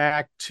 Getting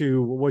back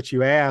to what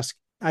you asked,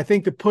 I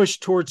think the push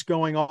towards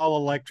going all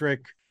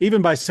electric,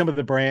 even by some of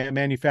the brand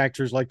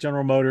manufacturers like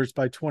General Motors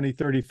by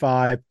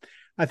 2035,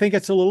 I think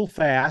it's a little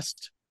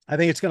fast. I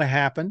think it's going to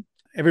happen.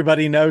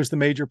 Everybody knows the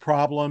major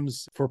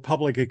problems for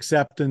public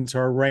acceptance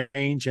are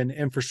range and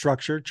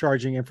infrastructure,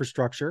 charging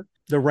infrastructure.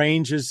 The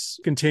range is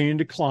continuing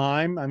to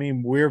climb. I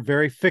mean, we're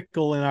very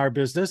fickle in our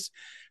business.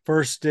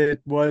 First,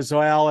 it was,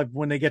 well,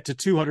 when they get to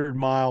 200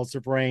 miles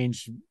of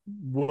range,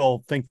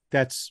 we'll think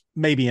that's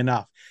maybe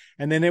enough.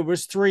 And then it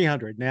was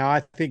 300. Now,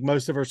 I think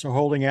most of us are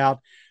holding out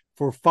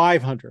for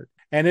 500.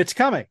 And it's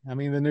coming. I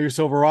mean, the new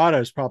Silverado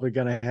is probably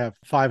going to have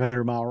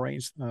 500-mile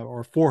range,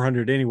 or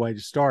 400 anyway to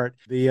start.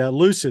 The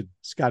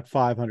Lucid's got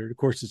 500. Of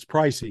course, it's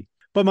pricey.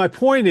 But my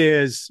point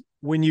is,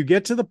 when you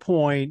get to the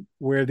point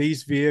where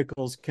these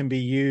vehicles can be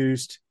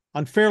used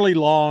on fairly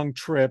long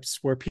trips,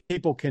 where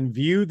people can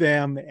view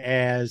them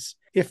as,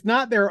 if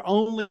not their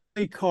only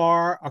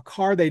car, a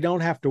car they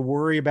don't have to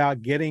worry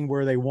about getting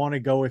where they want to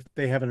go if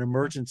they have an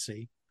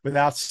emergency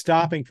without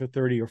stopping for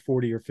 30 or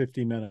 40 or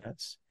 50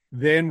 minutes,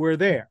 then we're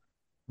there.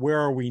 Where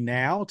are we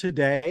now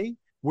today?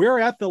 We're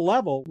at the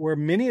level where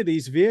many of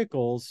these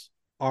vehicles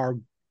are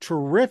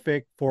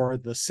terrific for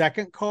the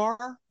second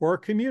car or a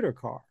commuter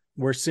car.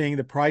 We're seeing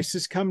the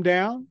prices come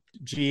down.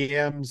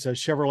 GM's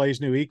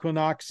Chevrolet's new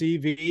Equinox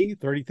EV,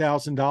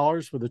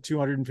 $30,000 with a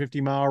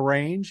 250-mile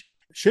range,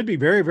 should be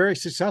very, very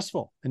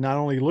successful. And not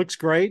only looks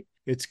great,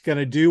 it's going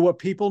to do what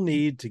people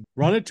need to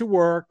run it to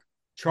work,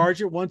 charge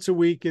it once a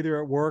week,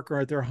 either at work or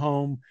at their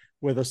home,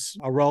 with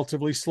a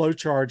relatively slow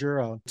charger,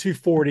 a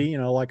 240,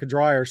 like a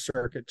dryer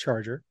circuit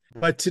charger.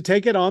 But to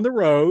take it on the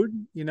road,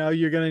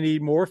 you're going to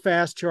need more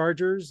fast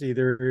chargers.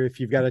 Either if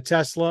you've got a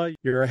Tesla,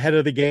 you're ahead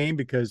of the game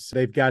because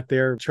they've got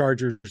their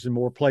chargers in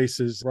more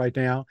places right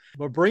now.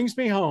 What brings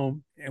me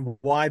home and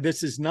why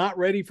this is not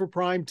ready for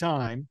prime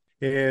time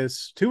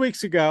is 2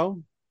 weeks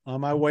ago on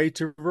my way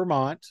to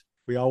Vermont,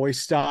 we always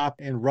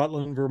stop in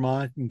Rutland,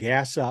 Vermont and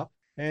gas up.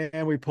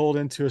 And we pulled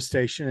into a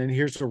station, and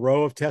here's a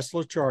row of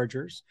Tesla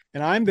chargers.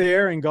 And I'm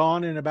there and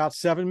gone in about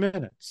 7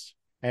 minutes.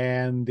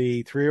 And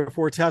the 3 or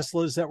 4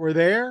 Teslas that were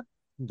there,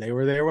 they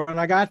were there when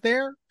I got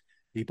there.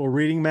 People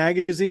reading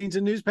magazines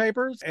and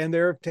newspapers and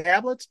their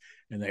tablets,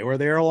 and they were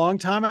there a long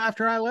time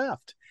after I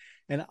left.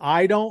 And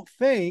I don't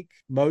think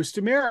most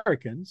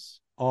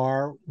Americans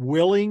are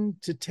willing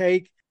to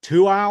take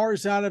 2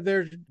 hours out of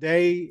their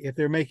day if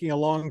they're making a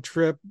long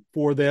trip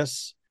for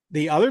this.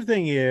 The other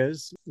thing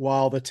is,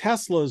 while the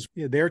Teslas,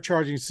 their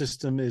charging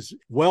system is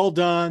well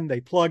done,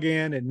 they plug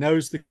in, it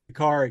knows the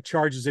car, it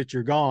charges it,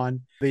 you're gone.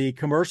 The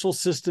commercial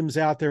systems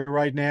out there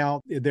right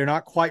now, they're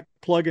not quite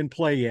plug and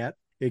play yet.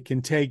 It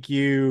can take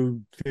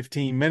you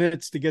 15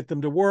 minutes to get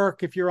them to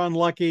work. If you're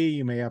unlucky,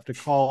 you may have to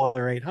call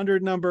their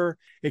 800 number.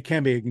 It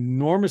can be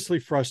enormously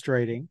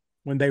frustrating.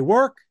 When they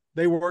work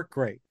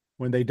great.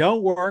 When they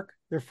don't work,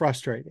 they're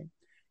frustrating.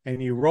 And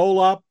you roll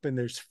up and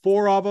there's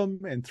 4 of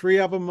them and 3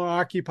 of them are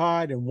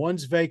occupied and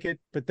one's vacant,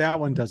 but that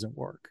one doesn't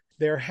work.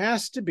 There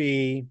has to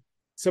be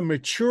some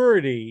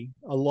maturity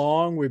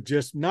along with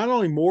just not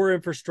only more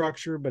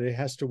infrastructure, but it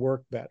has to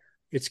work better.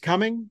 It's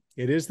coming.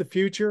 It is the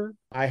future.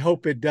 I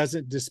hope it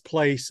doesn't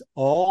displace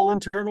all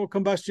internal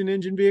combustion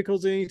engine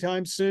vehicles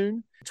anytime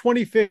soon.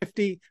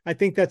 2050, I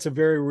think that's a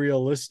very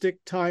realistic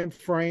time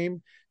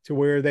frame to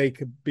where they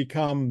could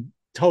become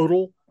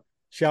total,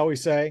 shall we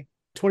say.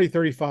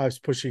 2035 is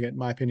pushing it, in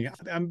my opinion.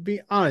 I'm being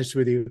honest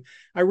with you.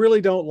 I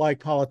really don't like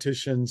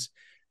politicians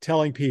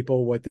telling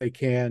people what they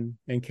can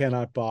and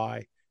cannot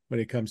buy when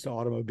it comes to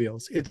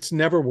automobiles. It's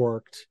never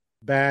worked.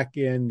 Back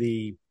in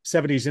the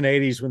 70s and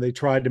 80s, when they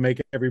tried to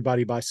make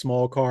everybody buy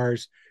small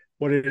cars,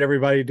 what did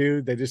everybody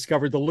do? They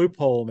discovered the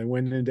loophole and they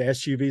went into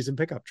SUVs and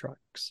pickup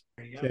trucks.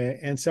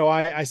 And so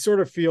I sort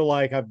of feel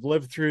like I've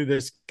lived through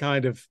this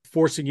kind of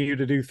forcing you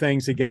to do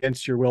things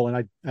against your will.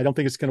 And I don't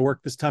think it's going to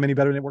work this time any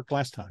better than it worked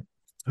last time.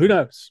 Who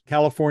knows?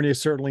 California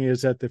certainly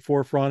is at the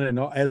forefront, and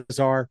as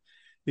are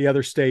the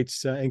other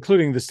states,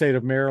 including the state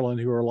of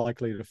Maryland, who are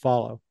likely to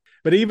follow.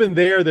 But even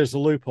there's a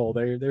loophole.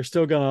 They're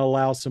still going to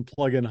allow some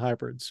plug-in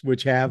hybrids,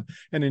 which have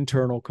an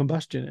internal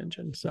combustion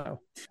engine.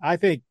 So I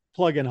think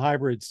plug-in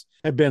hybrids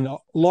have been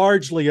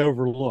largely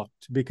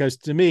overlooked because,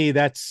 to me,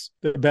 that's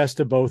the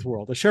best of both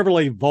worlds. The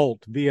Chevrolet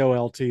Volt,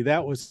 VOLT,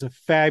 that was a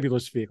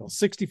fabulous vehicle.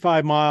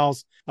 65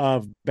 miles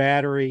of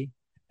battery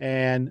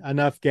and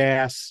enough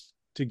gas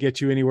to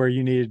get you anywhere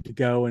you needed to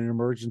go in an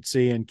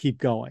emergency and keep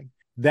going.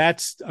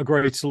 That's a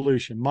great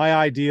solution. My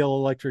ideal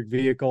electric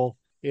vehicle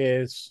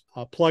is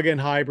a plug-in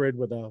hybrid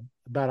with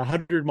about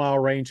 100-mile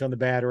range on the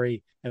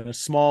battery and a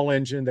small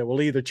engine that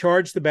will either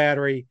charge the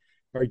battery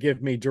or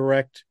give me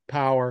direct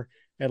power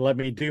and let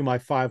me do my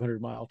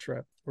 500-mile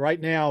trip. Right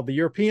now, the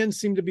Europeans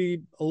seem to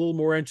be a little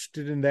more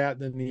interested in that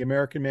than the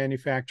American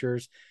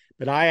manufacturers,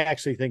 but I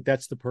actually think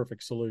that's the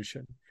perfect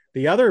solution.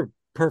 The other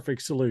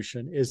perfect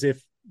solution is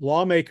if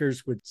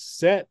lawmakers would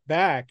sit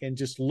back and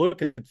just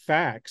look at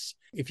facts.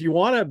 If you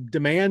want to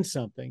demand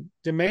something,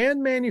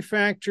 demand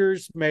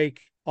manufacturers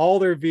make all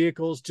their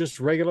vehicles just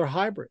regular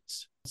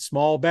hybrids.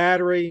 Small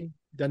battery,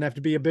 doesn't have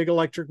to be a big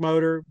electric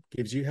motor,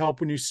 gives you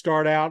help when you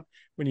start out,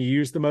 when you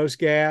use the most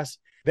gas.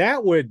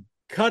 That would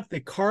cut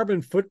the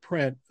carbon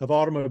footprint of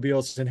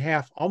automobiles in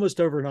half almost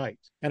overnight.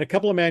 And a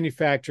couple of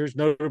manufacturers,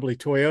 notably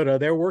Toyota,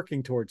 they're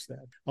working towards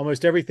that.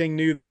 Almost everything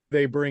new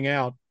they bring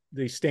out,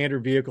 the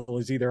standard vehicle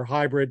is either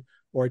hybrid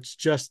or it's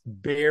just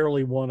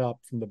barely one up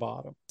from the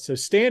bottom. So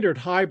standard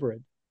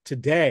hybrid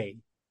today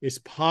is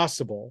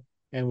possible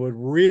and would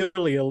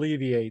really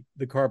alleviate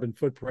the carbon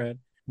footprint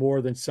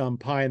more than some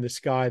pie in the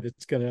sky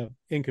that's going to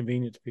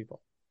inconvenience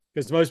people.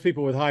 Because most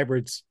people with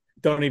hybrids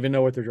don't even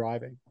know what they're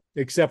driving,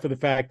 except for the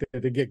fact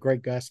that they get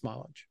great gas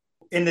mileage.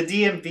 In the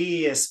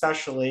DMV,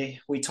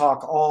 especially, we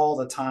talk all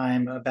the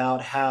time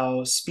about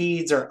how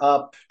speeds are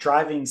up.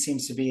 Driving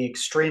seems to be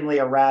extremely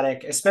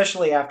erratic,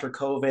 especially after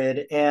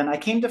COVID. And I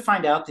came to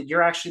find out that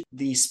you're actually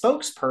the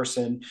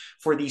spokesperson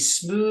for the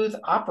Smooth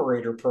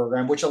Operator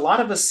program, which a lot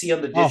of us see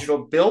on the digital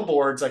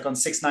billboards, like on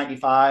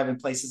 695 and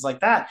places like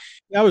that.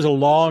 That was a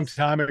long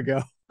time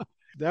ago.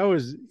 That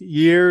was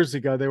years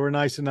ago. They were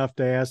nice enough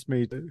to ask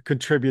me to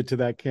contribute to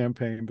that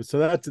campaign. But so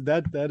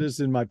that is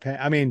in my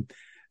I mean,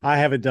 I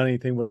haven't done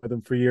anything with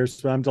them for years,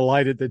 but I'm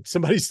delighted that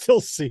somebody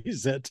still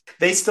sees it.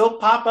 They still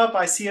pop up.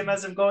 I see them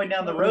as I'm going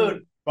down the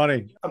road.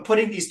 Funny. I'm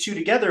putting these two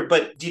together,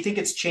 but do you think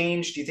it's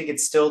changed? Do you think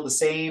it's still the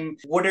same?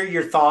 What are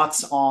your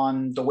thoughts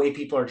on the way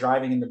people are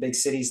driving in the big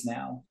cities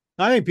now?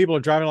 I think people are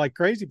driving like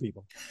crazy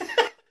people.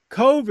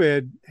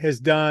 COVID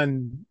has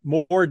done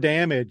more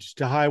damage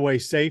to highway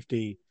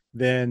safety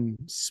than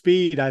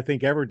speed, I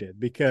think, ever did,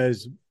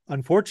 because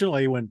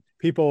unfortunately, when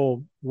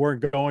people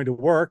weren't going to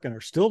work and are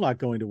still not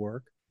going to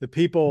work, the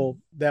people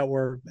that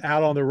were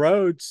out on the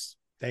roads,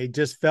 they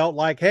just felt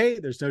like, hey,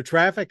 there's no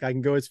traffic. I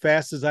can go as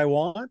fast as I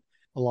want.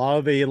 A lot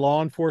of the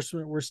law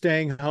enforcement were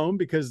staying home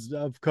because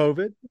of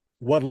COVID.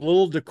 What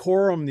little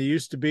decorum there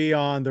used to be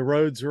on the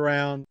roads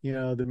around,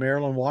 the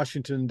Maryland,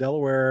 Washington,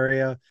 Delaware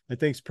area, I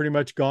think it's pretty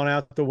much gone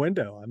out the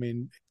window. I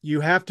mean,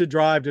 you have to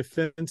drive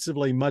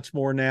defensively much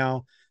more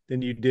now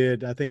than you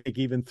did, I think,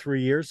 even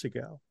 3 years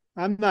ago.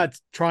 I'm not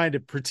trying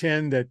to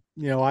pretend that,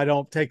 I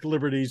don't take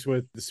liberties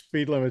with the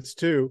speed limits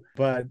too,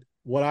 but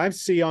what I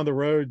see on the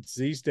roads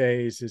these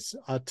days is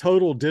a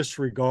total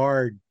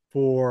disregard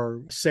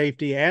for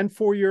safety and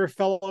for your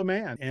fellow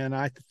man. And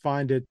I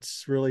find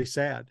it's really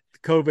sad.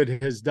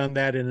 COVID has done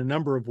that in a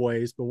number of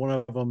ways, but one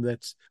of them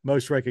that's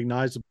most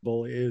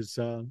recognizable is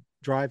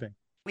driving.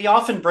 We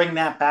often bring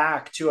that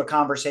back to a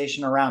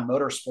conversation around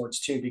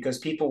motorsports too, because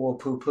people will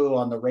poo-poo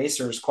on the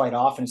racers quite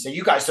often and say,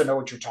 you guys don't know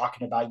what you're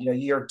talking about.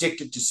 You're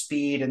addicted to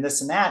speed and this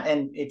and that.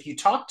 And if you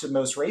talk to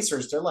most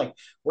racers, they're like,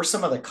 we're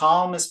some of the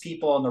calmest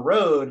people on the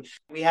road.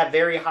 We have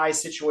very high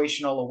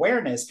situational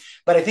awareness,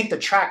 but I think the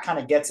track kind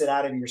of gets it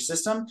out of your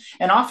system.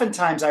 And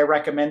oftentimes I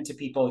recommend to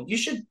people, you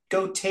should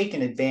go take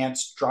an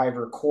advanced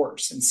driver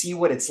course and see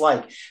what it's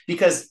like,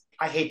 because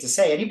I hate to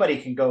say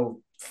anybody can go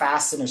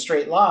fast in a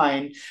straight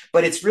line,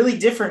 but it's really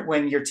different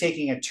when you're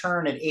taking a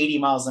turn at 80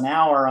 miles an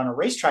hour on a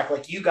racetrack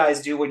like you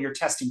guys do when you're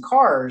testing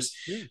cars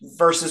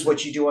versus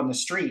what you do on the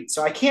street.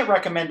 So I can't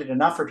recommend it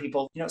enough for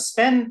people.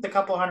 Spend the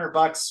couple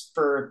 $100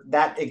 for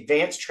that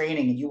advanced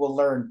training and you will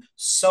learn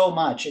so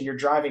much and your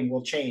driving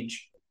will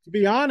change. To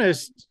be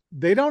honest,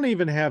 they don't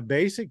even have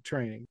basic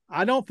training.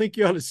 I don't think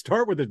you ought to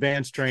start with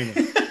advanced training.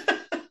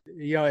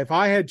 If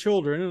I had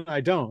children, and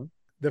I don't,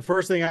 the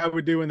first thing I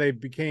would do when they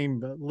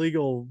became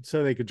legal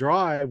so they could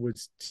drive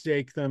was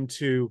take them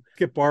to,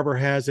 Skip Barber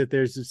has it,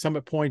 there's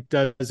Summit Point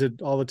does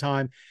it all the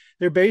time.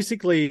 They're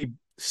basically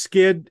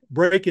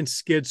break and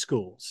skid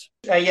schools.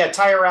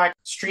 Tire rack,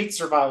 street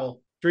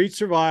survival,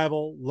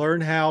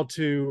 learn how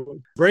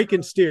to brake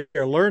and steer,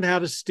 learn how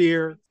to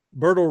steer.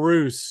 Bertil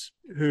Roos,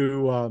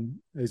 who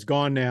is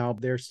gone now,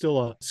 there's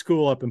still a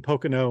school up in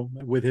Pocono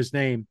with his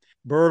name.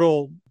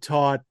 Bertil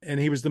taught, and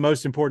he was the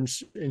most important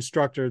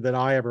instructor that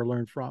I ever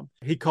learned from.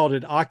 He called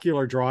it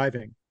ocular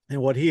driving.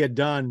 And what he had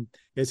done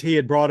is he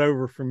had brought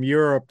over from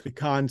Europe the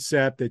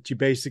concept that you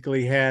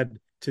basically had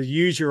to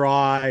use your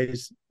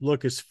eyes,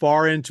 look as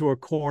far into a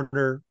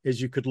corner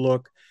as you could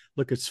look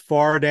as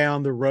far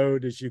down the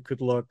road as you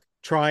could look,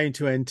 trying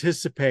to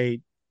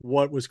anticipate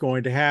what was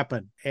going to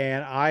happen.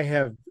 And I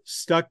have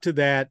stuck to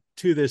that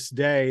to this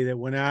day, that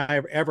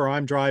whenever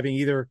I'm driving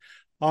either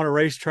on a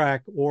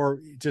racetrack or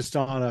just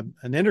on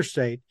an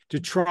interstate, to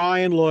try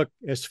and look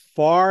as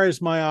far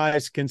as my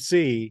eyes can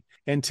see,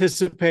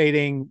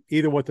 anticipating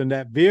either what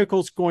the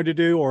vehicle's going to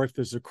do, or if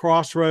there's a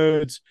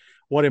crossroads,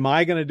 what am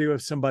I going to do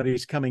if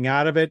somebody's coming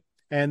out of it?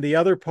 And the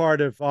other part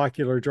of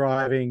ocular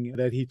driving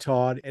that he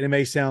taught, and it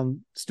may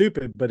sound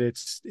stupid, but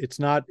it's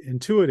not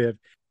intuitive.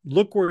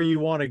 Look where you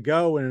want to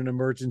go in an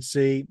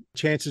emergency.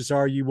 Chances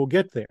are you will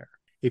get there.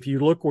 If you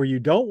look where you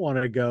don't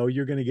want to go,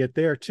 you're going to get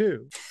there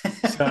too.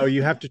 So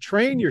you have to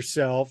train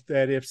yourself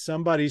that if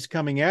somebody's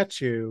coming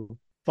at you,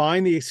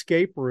 find the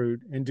escape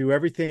route and do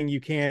everything you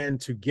can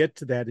to get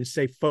to that and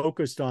stay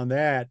focused on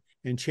that.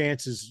 And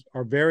chances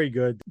are very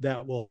good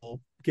that will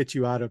get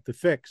you out of the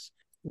fix.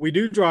 We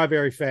do drive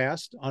very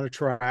fast on a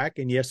track.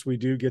 And yes, we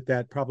do get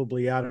that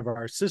probably out of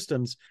our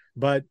systems,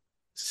 but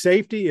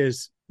safety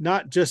is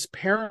not just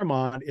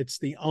paramount. It's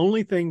the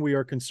only thing we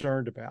are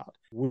concerned about.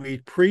 We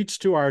preach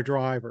to our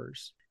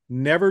drivers,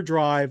 never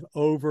drive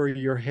over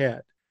your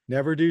head.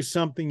 Never do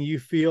something you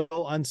feel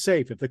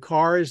unsafe. If the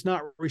car is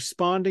not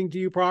responding to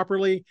you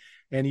properly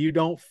and you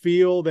don't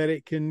feel that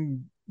it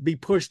can be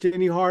pushed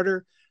any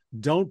harder,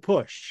 don't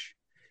push.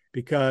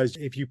 Because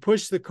if you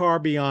push the car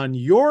beyond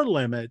your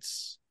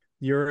limits,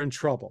 you're in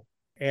trouble.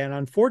 And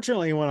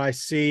unfortunately, when I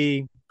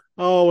see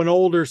an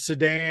older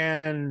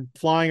sedan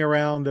flying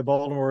around the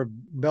Baltimore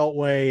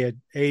Beltway at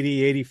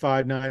 80,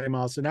 85, 90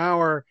 miles an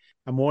hour.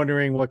 I'm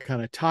wondering what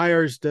kind of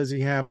tires does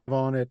he have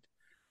on it,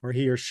 or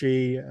he or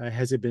she?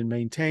 Has it been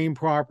maintained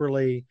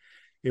properly?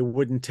 It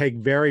wouldn't take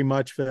very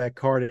much for that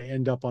car to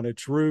end up on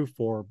its roof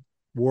or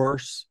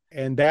worse.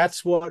 And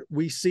that's what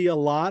we see a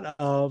lot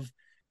of,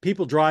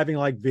 people driving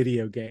like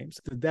video games.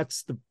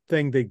 That's the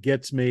thing that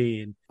gets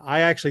me. And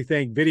I actually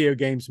think video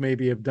games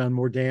maybe have done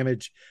more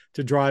damage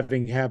to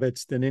driving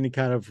habits than any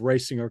kind of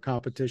racing or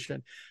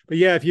competition. But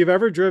yeah, if you've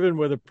ever driven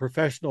with a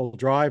professional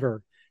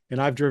driver,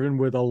 and I've driven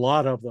with a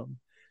lot of them,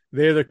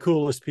 they're the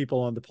coolest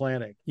people on the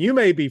planet. You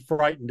may be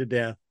frightened to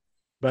death,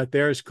 but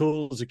they're as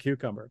cool as a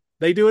cucumber.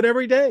 They do it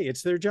every day.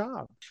 It's their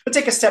job. But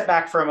take a step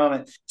back for a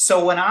moment.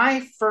 So when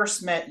I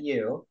first met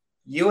you,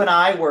 you and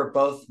I were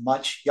both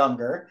much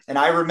younger. And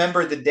I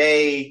remember the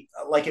day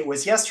like it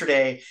was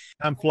yesterday.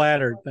 I'm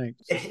flattered.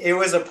 Thanks. It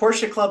was a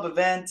Porsche Club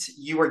event.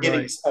 You were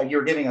giving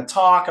a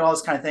talk and all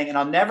this kind of thing. And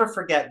I'll never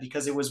forget,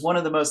 because it was one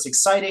of the most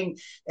exciting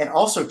and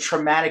also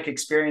traumatic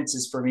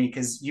experiences for me,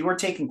 because you were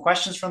taking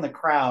questions from the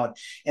crowd.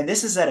 And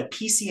this is at a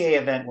PCA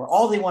event where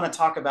all they want to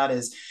talk about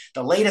is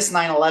the latest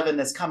 911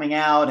 that's coming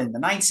out and the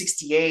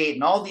 968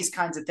 and all these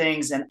kinds of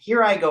things. And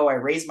here I go, I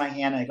raise my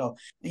hand and I go,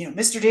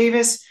 Mr.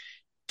 Davis,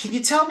 can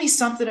you tell me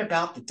something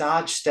about the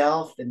Dodge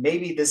Stealth and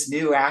maybe this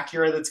new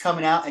Acura that's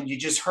coming out? And you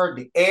just heard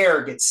the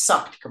air get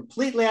sucked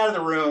completely out of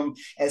the room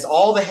as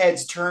all the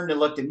heads turned and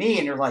looked at me.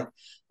 And you're like,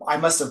 I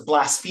must have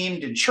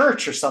blasphemed in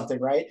church or something,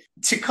 right?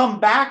 To come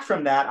back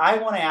from that, I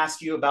want to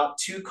ask you about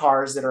two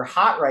cars that are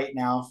hot right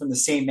now from the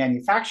same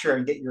manufacturer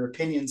and get your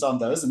opinions on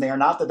those. And they are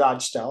not the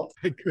Dodge Stealth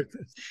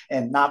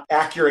and not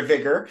Acura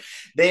Vigor.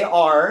 They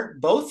are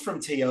both from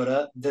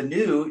Toyota, the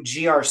new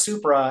GR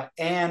Supra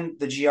and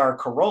the GR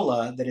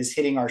Corolla that is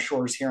hitting our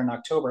shores here in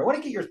October. I want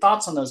to get your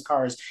thoughts on those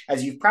cars,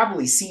 as you've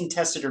probably seen,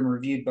 tested, and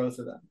reviewed both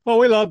of them. Well,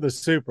 we love the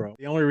Supra.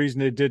 The only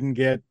reason it didn't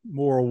get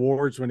more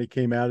awards when it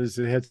came out is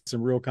it had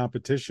some real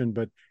competition,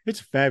 but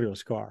it's a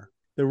fabulous car.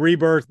 The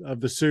rebirth of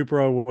the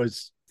Supra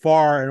was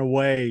far and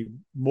away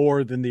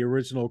more than the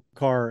original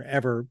car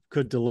ever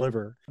could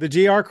deliver. The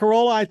GR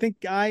Corolla, I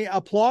think I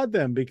applaud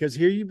them, because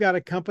here you've got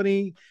a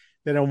company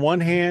that on one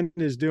hand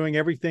is doing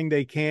everything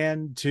they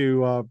can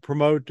to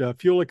promote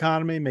fuel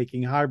economy,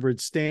 making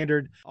hybrid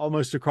standard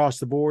almost across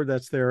the board.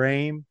 That's their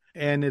aim.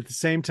 And at the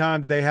same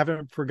time, they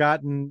haven't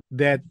forgotten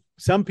that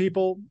some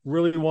people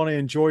really want to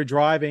enjoy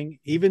driving,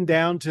 even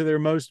down to their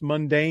most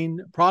mundane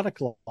product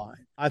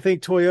line. I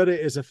think Toyota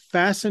is a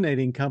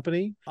fascinating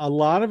company. A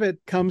lot of it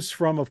comes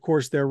from, of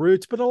course, their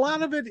roots, but a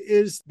lot of it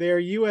is their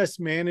U.S.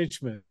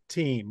 management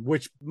team,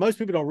 which most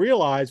people don't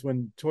realize.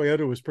 When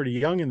Toyota was pretty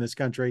young in this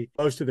country,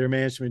 most of their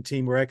management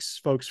team were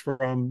ex-folks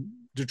from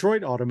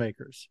Detroit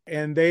automakers.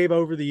 And they've,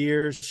 over the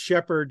years,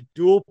 shepherded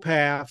dual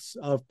paths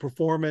of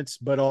performance,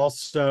 but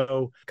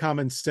also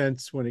common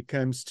sense when it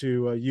comes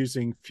to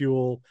using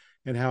fuel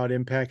and how it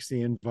impacts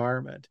the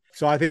environment.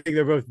 So I think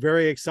they're both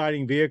very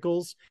exciting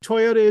vehicles.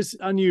 Toyota is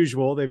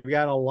unusual. They've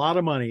got a lot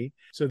of money,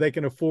 so they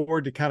can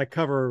afford to kind of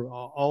cover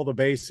all the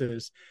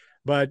bases.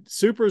 But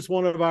Supra is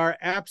one of our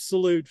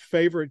absolute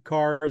favorite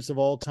cars of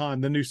all time,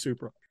 the new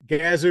Supra.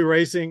 Gazoo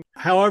Racing,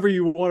 however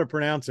you want to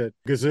pronounce it,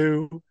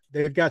 Gazoo.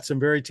 They've got some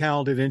very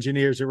talented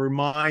engineers. It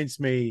reminds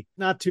me,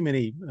 not too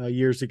many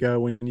years ago,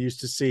 when you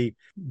used to see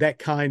that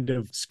kind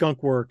of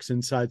skunk works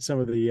inside some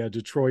of the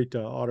Detroit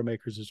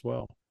automakers as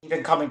well.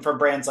 Even coming from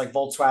brands like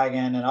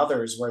Volkswagen and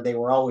others, where they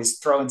were always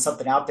throwing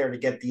something out there to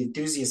get the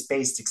enthusiast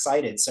base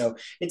excited. So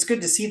it's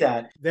good to see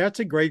that. That's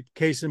a great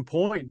case in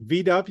point.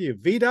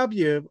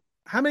 VW,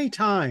 how many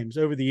times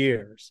over the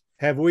years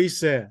have we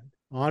said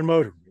on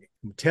Motor Week,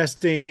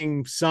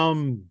 testing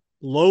some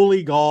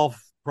lowly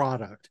golf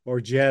product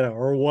or Jetta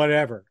or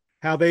whatever,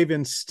 how they've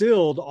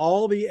instilled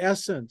all the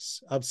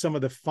essence of some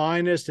of the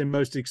finest and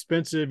most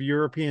expensive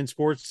European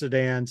sports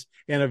sedans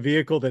in a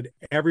vehicle that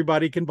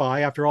everybody can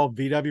buy. After all,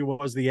 VW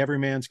was the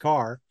everyman's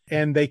car,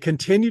 and they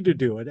continue to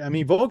do it. I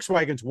mean,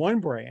 Volkswagen's one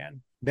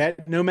brand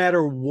that no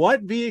matter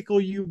what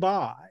vehicle you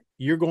buy,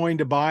 you're going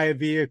to buy a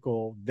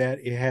vehicle that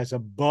it has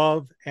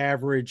above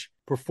average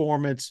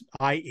performance,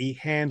 i.e.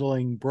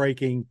 handling,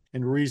 braking,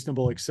 and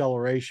reasonable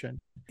acceleration.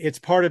 It's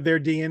part of their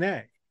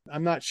DNA.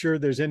 I'm not sure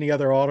there's any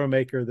other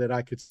automaker that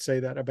I could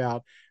say that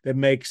about, that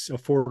makes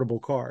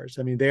affordable cars.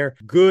 I mean, their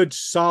good,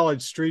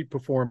 solid street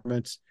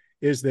performance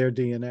is their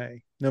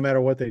DNA, no matter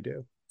what they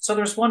do. So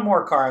there's one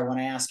more car I want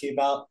to ask you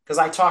about, because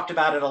I talked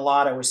about it a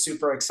lot. I was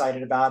super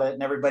excited about it,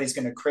 and everybody's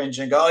going to cringe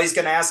and go, oh, he's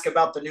going to ask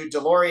about the new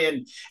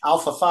DeLorean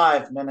Alpha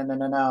 5.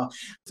 No.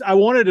 I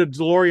wanted a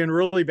DeLorean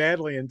really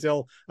badly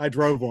until I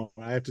drove one,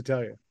 I have to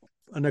tell you.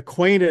 An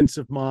acquaintance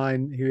of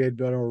mine who had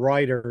been a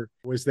writer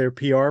was their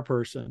PR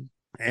person.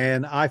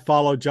 And I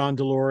followed John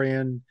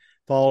DeLorean,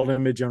 followed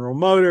him at General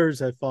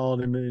Motors. I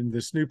followed him in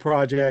this new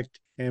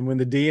project. And when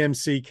the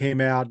DMC came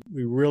out,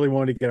 we really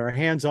wanted to get our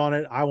hands on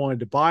it. I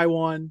wanted to buy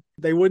one.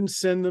 They wouldn't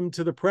send them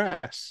to the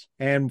press.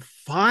 And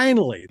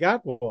finally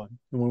got one.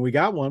 And when we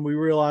got one, we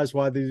realized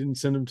why they didn't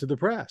send them to the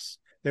press.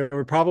 They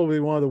were probably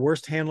one of the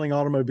worst handling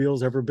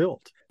automobiles ever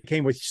built. It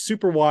came with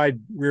super wide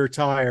rear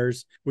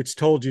tires, which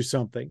told you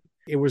something.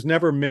 It was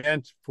never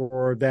meant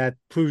for that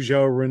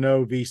Peugeot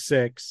Renault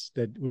V6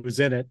 that was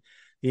in it.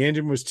 The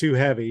engine was too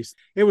heavy.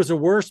 It was a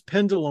worse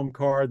pendulum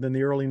car than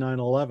the early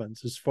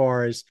 911s, as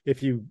far as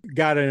if you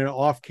got in an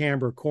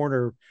off-camber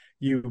corner,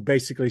 you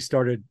basically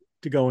started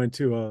to go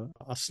into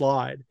a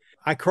slide.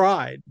 I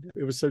cried.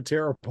 It was so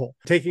terrible.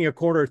 Taking a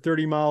corner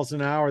 30 miles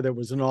an hour that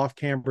was an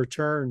off-camber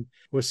turn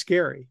was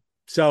scary.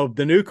 So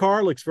the new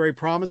car looks very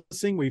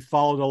promising. We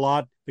followed a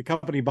lot. The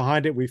company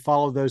behind it, we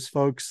followed those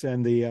folks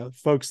and the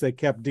folks that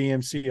kept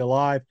DMC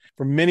alive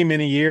for many,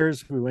 many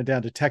years. We went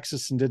down to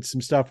Texas and did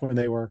some stuff when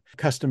they were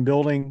custom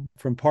building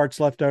from parts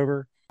left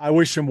over. I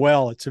wish them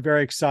well. It's a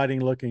very exciting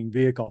looking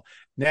vehicle.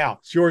 Now,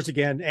 it's yours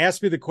again.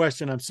 Ask me the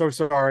question. I'm so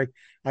sorry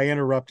I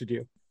interrupted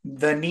you.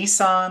 The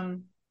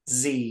Nissan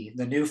Z,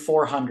 the new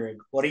 400.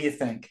 What do you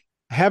think?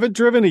 I haven't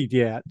driven it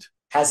yet.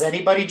 Has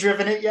anybody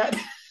driven it yet?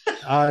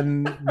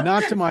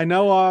 Not to my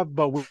know of,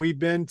 but we've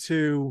been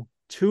to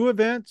two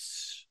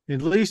events,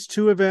 at least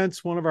two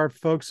events. One of our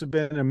folks have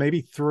been to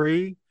maybe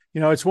three.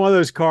 You know, it's one of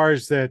those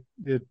cars that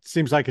it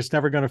seems like it's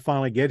never going to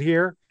finally get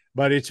here,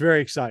 but it's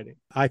very exciting.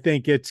 I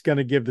think it's going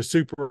to give the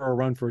Supra a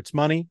run for its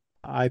money.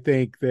 I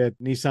think that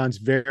Nissan's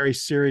very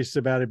serious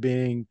about it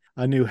being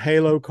a new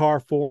halo car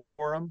for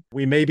them.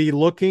 We may be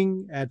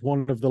looking at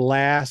one of the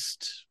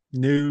last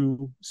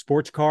new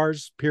sports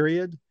cars,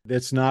 period,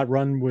 that's not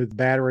run with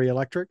battery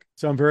electric.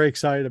 So I'm very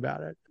excited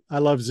about it. I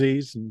love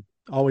Z's and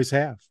always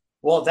have.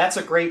 Well, that's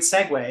a great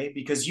segue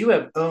because you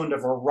have owned a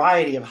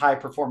variety of high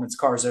performance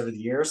cars over the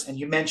years. And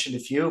you mentioned a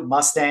few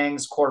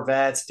Mustangs,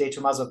 Corvettes, De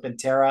Tomaso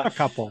Pantera. A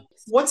couple.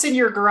 What's in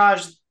your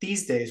garage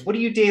these days? What do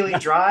you daily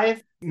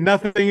drive?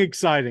 Nothing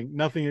exciting.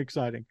 Nothing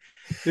exciting.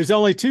 There's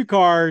only two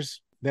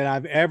cars that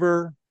I've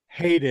ever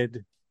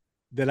hated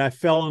that I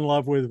fell in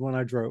love with when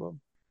I drove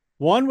them.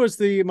 One was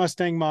the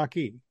Mustang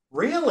Mach-E.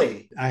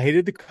 Really? I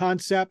hated the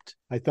concept.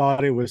 I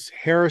thought it was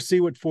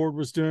heresy what Ford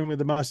was doing with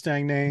the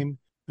Mustang name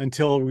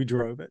until we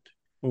drove it.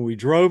 When we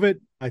drove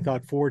it, I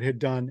thought Ford had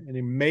done an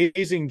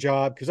amazing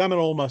job because I'm an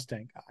old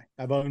Mustang guy.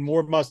 I've owned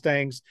more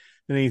Mustangs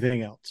than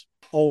anything else,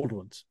 old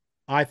ones.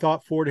 I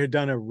thought Ford had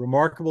done a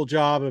remarkable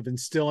job of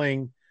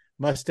instilling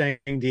Mustang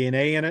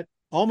DNA in it.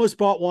 Almost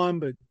bought one,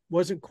 but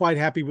wasn't quite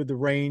happy with the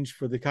range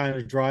for the kind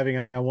of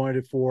driving I wanted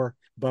it for,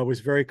 but was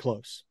very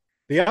close.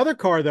 The other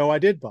car, though, I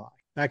did buy.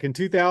 Back in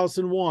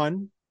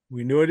 2001,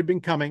 we knew it had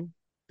been coming,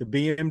 the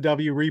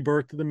BMW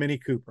rebirth of the Mini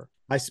Cooper.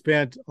 I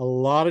spent a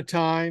lot of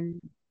time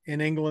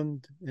in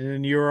England and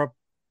in Europe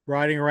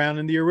riding around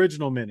in the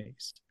original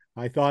Minis.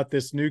 I thought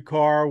this new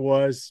car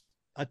was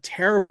a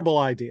terrible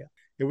idea.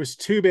 It was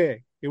too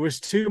big. It was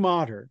too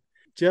modern,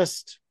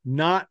 just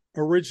not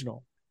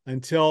original.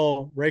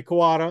 Until Ray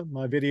Kawada,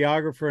 my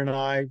videographer, and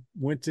I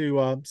went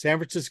to San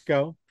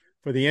Francisco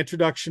for the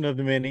introduction of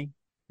the Mini.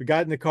 We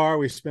got in the car.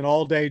 We spent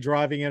all day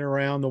driving in and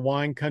around the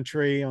wine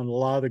country on a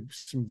lot of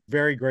some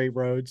very great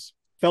roads.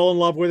 Fell in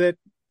love with it.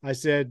 I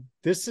said,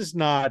 this is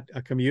not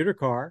a commuter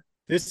car.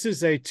 This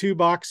is a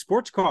two-box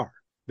sports car.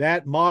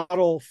 That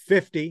Model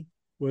 50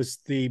 was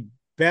the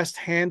best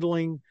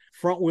handling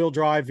front-wheel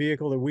drive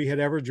vehicle that we had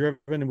ever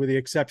driven, with the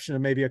exception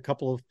of maybe a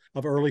couple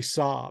of early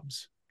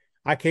Saabs.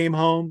 I came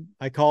home.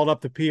 I called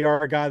up the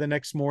PR guy the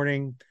next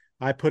morning.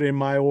 I put in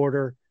my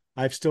order.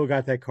 I've still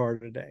got that car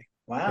today.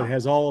 Wow. It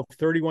has all of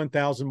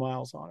 31,000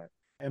 miles on it.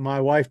 And my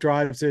wife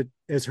drives it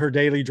as her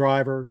daily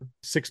driver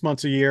 6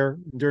 months a year.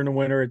 During the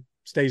winter, it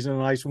stays in a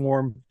nice,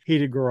 warm,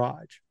 heated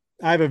garage.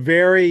 I have a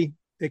very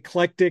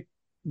eclectic,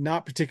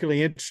 not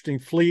particularly interesting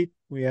fleet.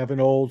 We have an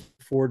old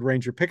Ford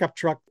Ranger pickup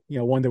truck,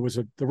 one that was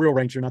the real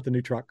Ranger, not the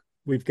new truck.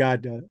 We've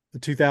got a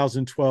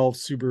 2012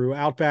 Subaru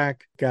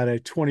Outback, got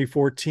a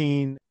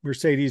 2014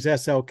 Mercedes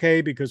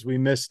SLK because we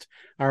missed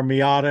our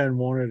Miata and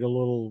wanted a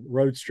little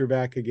roadster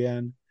back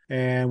again.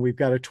 And we've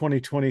got a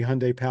 2020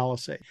 Hyundai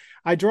Palisade.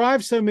 I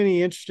drive so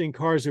many interesting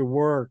cars at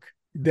work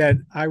that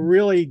I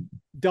really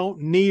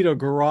don't need a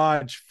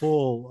garage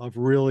full of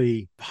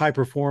really high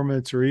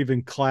performance or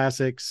even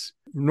classics,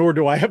 nor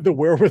do I have the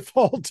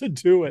wherewithal to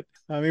do it.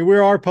 I mean, we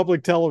are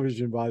public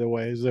television, by the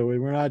way, so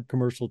we're not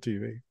commercial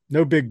TV.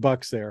 No big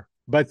bucks there.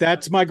 But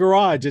that's my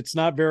garage. It's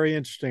not very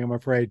interesting, I'm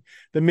afraid.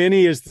 The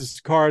Mini is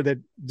this car that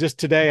just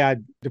today I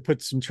had to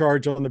put some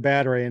charge on the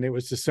battery, and it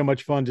was just so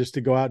much fun just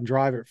to go out and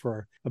drive it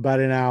for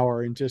about an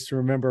hour and just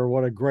remember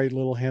what a great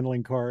little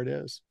handling car it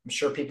is. I'm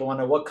sure people want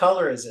to know, what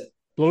color is it?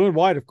 Blue and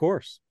white, of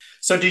course.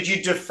 So did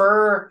you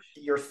defer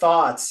your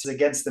thoughts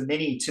against the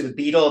Mini to the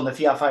Beetle and the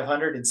Fiat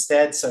 500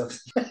 instead? So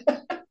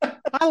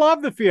I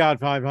love the Fiat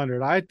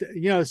 500.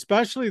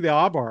 Especially the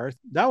Abarth.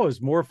 That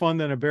was more fun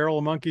than a barrel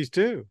of monkeys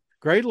too.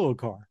 Great little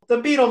car. The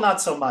Beetle,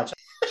 not so much.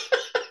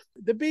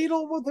 The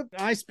Beetle,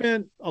 I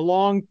spent a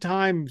long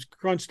time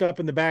crunched up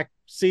in the back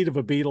seat of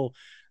a Beetle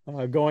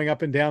going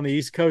up and down the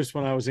East Coast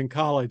when I was in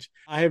college.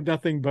 I have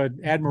nothing but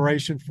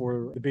admiration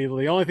for the Beetle.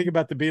 The only thing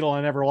about the Beetle I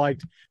never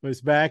liked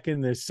was back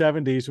in the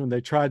 70s when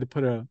they tried to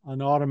put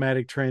an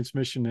automatic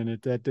transmission in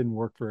it. That didn't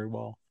work very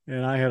well.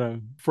 And I had a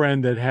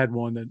friend that had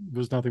one that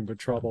was nothing but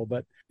trouble.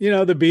 But,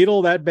 the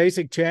Beetle, that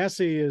basic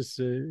chassis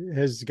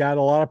has got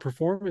a lot of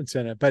performance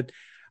in it. But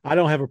I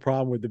don't have a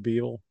problem with the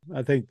Beetle.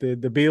 I think the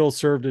Beetle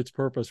served its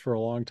purpose for a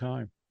long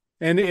time.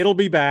 And it'll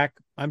be back.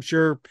 I'm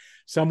sure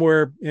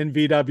somewhere in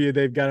VW,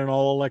 they've got an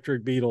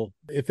all-electric Beetle.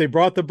 If they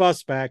brought the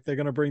bus back, they're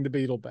going to bring the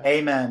Beetle back.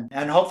 Amen.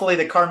 And hopefully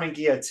the Karmann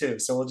Ghia too.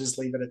 So we'll just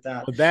leave it at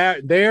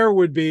that. There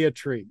would be a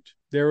treat.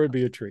 There would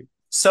be a treat.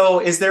 So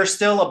is there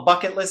still a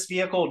bucket list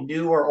vehicle,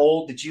 new or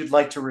old, that you'd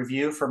like to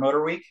review for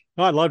Motor Week?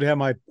 Oh, I'd love to have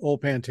my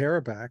old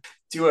Pantera back.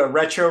 Do a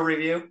retro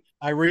review?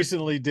 I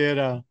recently did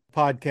a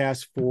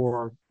podcast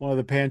for one of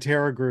the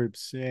Pantera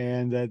groups,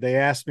 and they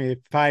asked me if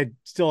I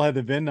still had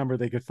the VIN number,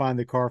 they could find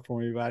the car for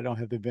me, but I don't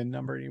have the VIN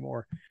number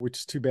anymore, which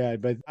is too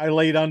bad. But I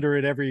laid under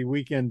it every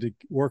weekend to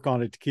work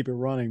on it to keep it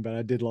running, but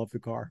I did love the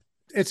car.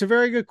 It's a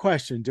very good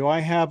question. Do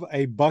I have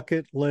a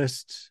bucket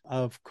list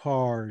of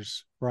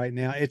cars right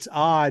now? It's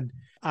odd.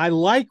 I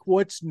like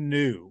what's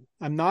new.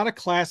 I'm not a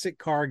classic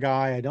car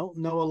guy. I don't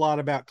know a lot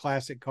about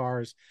classic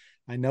cars.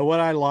 I know what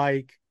I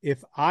like.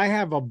 If I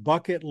have a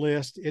bucket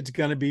list, it's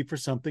going to be for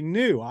something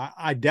new.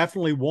 I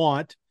definitely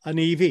want an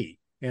EV,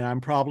 and I'm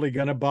probably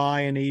going to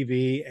buy an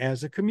EV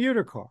as a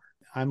commuter car.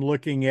 I'm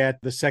looking at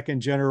the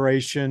second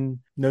generation,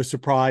 no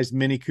surprise,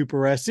 Mini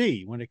Cooper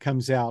SE when it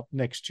comes out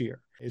next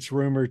year. It's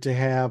rumored to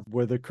have,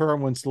 where the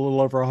current one's a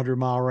little over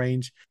 100-mile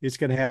range, it's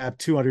going to have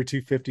 200,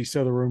 250,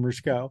 so the rumors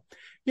go.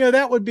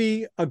 That would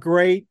be a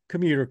great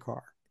commuter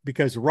car,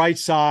 because right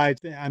side,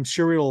 I'm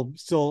sure it'll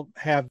still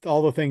have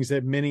all the things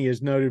that Mini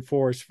is noted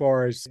for as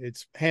far as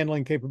its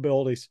handling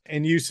capabilities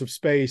and use of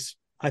space.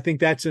 I think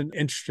that's an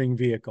interesting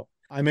vehicle.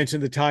 I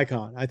mentioned the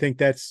Taycan. I think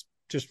that's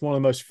just one of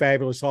the most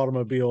fabulous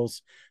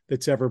automobiles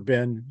that's ever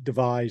been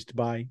devised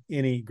by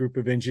any group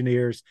of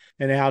engineers.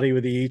 And Audi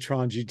with the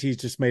e-tron GT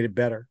just made it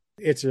better.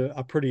 It's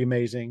a pretty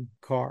amazing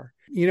car.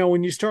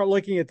 When you start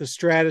looking at the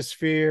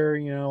stratosphere,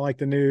 like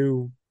the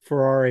new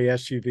Ferrari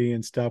SUV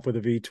and stuff with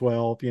a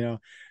V12,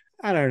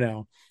 I don't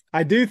know.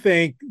 I do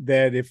think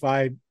that if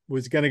I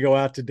was going to go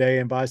out today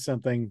and buy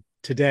something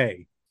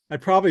today,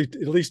 I'd probably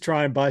at least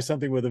try and buy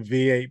something with a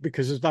V8,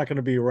 because it's not going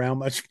to be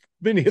around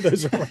many of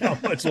those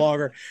around much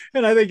longer.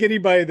 And I think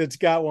anybody that's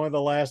got one of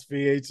the last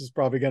V8s is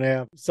probably going to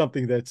have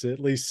something that's at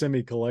least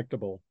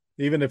semi-collectible,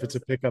 even if it's a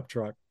pickup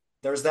truck.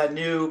 There's that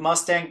new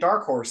Mustang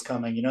Dark Horse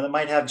coming, that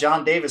might have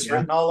John Davis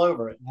written all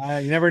over it.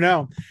 You never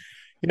know.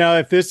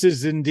 If this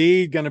is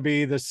indeed going to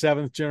be the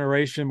 7th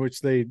generation,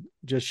 which they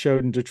just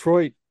showed in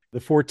Detroit, the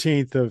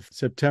 14th of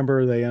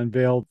September, they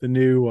unveiled the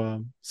new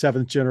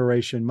 7th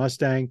generation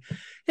Mustang.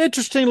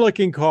 Interesting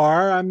looking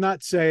car. I'm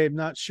not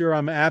sure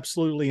I'm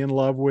absolutely in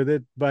love with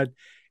it, but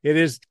it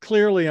is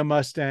clearly a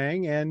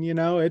Mustang, and,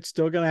 it's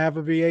still going to have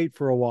a V8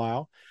 for a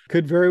while.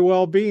 Could very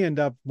well end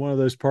up one of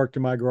those parked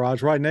in my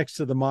garage right next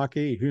to the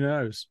Mach-E. Who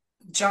knows?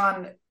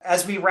 John,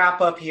 as we wrap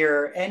up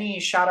here,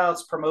 any shout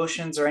outs,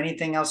 promotions, or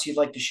anything else you'd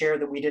like to share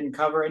that we didn't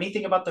cover?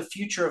 Anything about the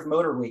future of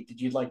Motor Week that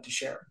you'd like to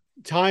share?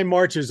 Time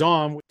marches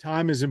on.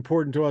 Time is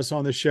important to us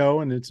on the show,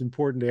 and it's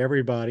important to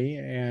everybody.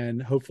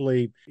 And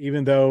hopefully,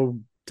 even though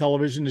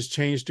television has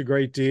changed a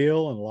great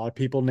deal, and a lot of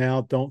people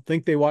now don't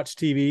think they watch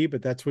TV,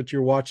 but that's what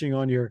you're watching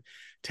on your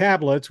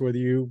tablets, whether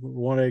you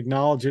want to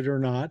acknowledge it or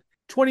not.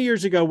 20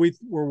 years ago, we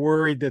were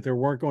worried that there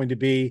weren't going to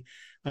be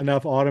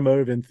enough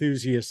automotive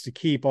enthusiasts to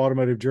keep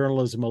automotive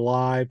journalism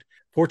alive.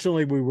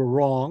 Fortunately, we were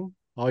wrong.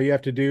 All you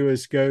have to do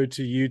is go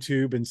to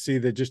YouTube and see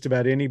that just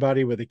about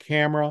anybody with a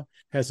camera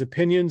has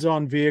opinions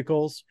on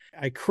vehicles.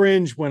 I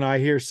cringe when I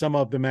hear some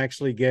of them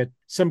actually get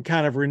some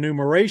kind of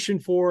remuneration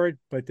for it,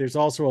 but there's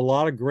also a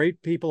lot of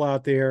great people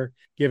out there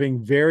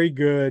giving very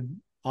good,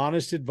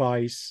 honest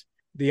advice.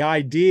 The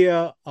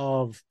idea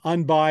of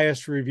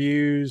unbiased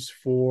reviews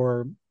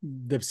for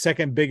the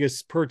second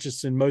biggest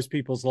purchase in most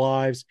people's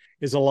lives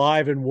is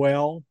alive and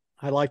well.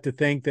 I like to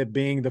think that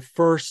being the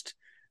first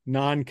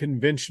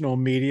non-conventional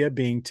media,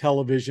 being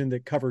television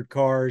that covered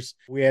cars,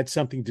 we had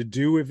something to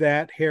do with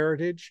that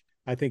heritage.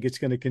 I think it's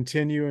going to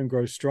continue and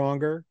grow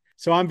stronger.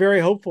 So I'm very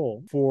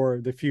hopeful for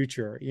the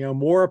future.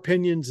 More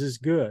opinions is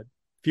good.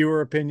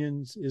 Fewer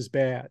opinions is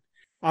bad.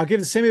 I'll give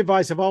the same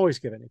advice I've always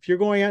given. If you're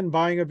going out and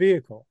buying a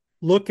vehicle,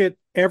 look at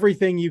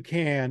everything you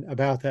can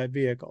about that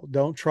vehicle.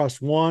 Don't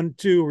trust 1,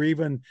 2, or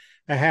even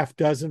a half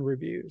dozen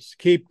reviews.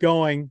 Keep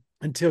going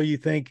until you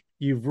think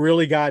you've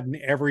really gotten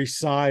every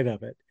side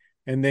of it,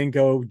 and then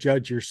go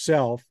judge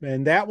yourself.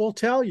 And that will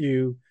tell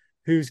you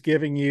who's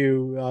giving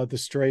you the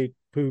straight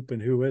poop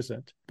and who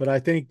isn't. But I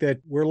think that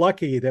we're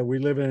lucky that we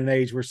live in an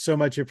age where so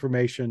much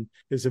information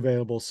is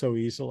available so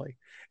easily,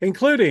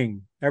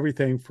 including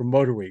everything from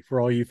Motor Week for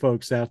all you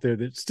folks out there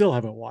that still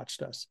haven't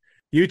watched us.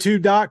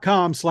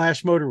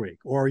 YouTube.com/MotorWeek,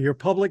 or your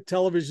public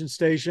television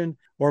station,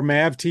 or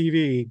MAV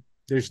TV.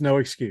 There's no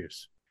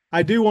excuse.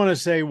 I do want to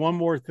say one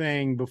more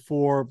thing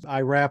before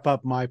I wrap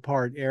up my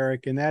part,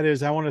 Eric, and that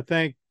is I want to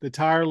thank the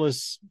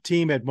tireless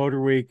team at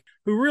Motor Week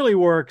who really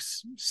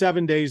works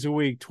 7 days a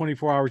week,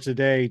 24 hours a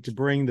day to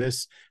bring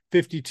this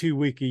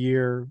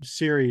 52-week-a-year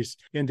series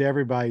into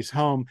everybody's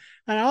home.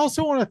 And I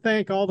also want to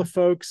thank all the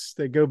folks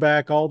that go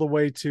back all the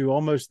way to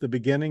almost the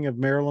beginning of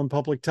Maryland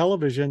Public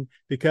Television,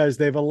 because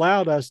they've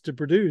allowed us to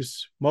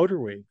produce Motor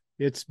Week.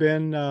 It's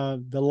been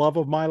the love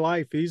of my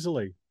life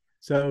easily.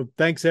 So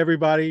thanks,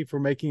 everybody, for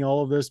making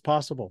all of this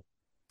possible.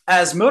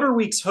 As Motor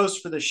Week's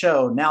host for the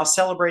show, now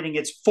celebrating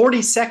its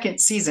 42nd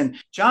season,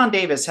 John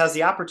Davis has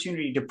the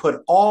opportunity to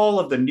put all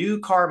of the new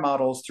car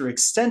models through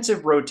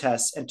extensive road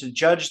tests and to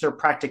judge their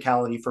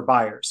practicality for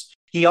buyers.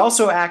 He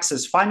also acts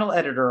as final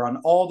editor on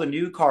all the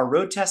new car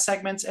road test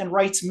segments and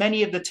writes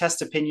many of the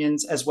test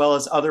opinions as well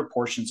as other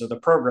portions of the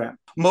program.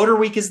 Motor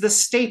Week is the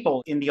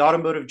staple in the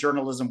automotive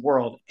journalism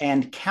world,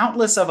 and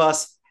countless of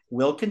us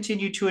will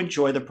continue to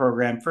enjoy the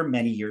program for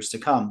many years to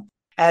come.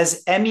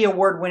 As Emmy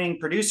Award-winning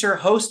producer,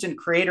 host, and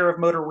creator of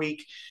Motor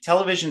Week,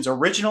 television's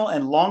original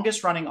and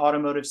longest-running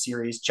automotive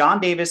series, John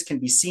Davis can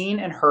be seen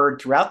and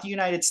heard throughout the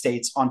United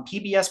States on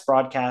PBS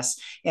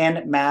broadcasts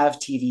and MAV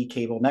TV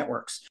cable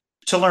networks.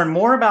 To learn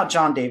more about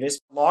John Davis,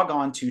 log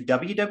on to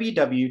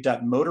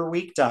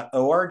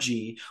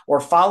www.motorweek.org or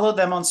follow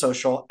them on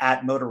social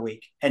at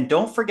MotorWeek. And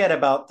don't forget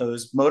about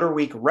those Motor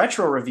Week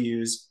retro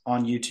reviews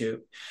on YouTube.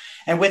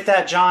 And with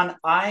that, John,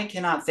 I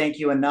cannot thank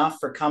you enough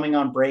for coming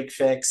on Break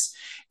Fix,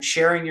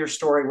 sharing your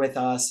story with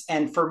us.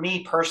 And for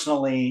me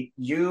personally,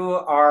 you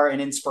are an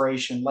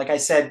inspiration. Like I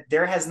said,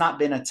 there has not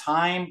been a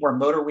time where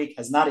Motor Week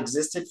has not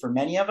existed for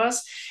many of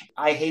us.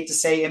 I hate to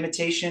say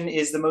imitation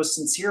is the most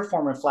sincere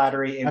form of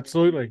flattery.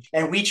 Absolutely.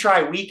 And we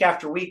try week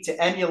after week to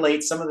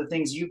emulate some of the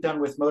things you've done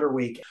with Motor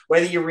Week.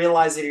 Whether you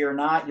realize it or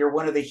not, you're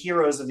one of the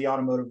heroes of the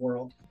automotive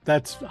world.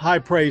 That's high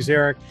praise,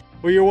 Eric.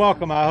 Well, you're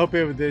welcome. I hope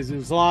there's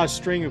a lot of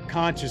string of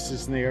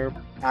consciousness in there.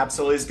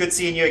 Absolutely. It's good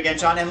seeing you again,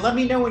 John. And let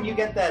me know when you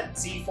get that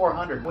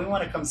Z400. We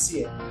want to come see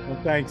it. Well,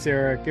 thanks,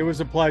 Eric. It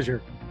was a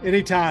pleasure.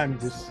 Anytime,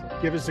 just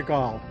give us a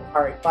call.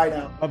 All right. Bye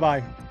now.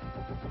 Bye-bye.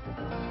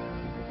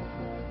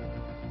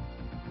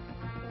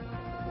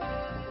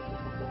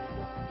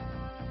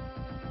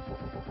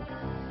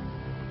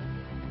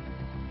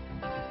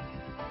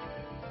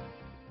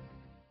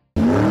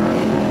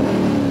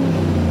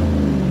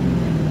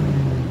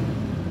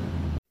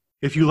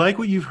 If you like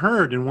what you've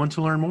heard and want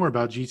to learn more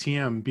about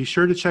GTM, be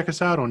sure to check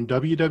us out on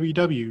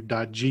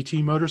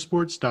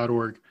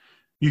www.gtmotorsports.org.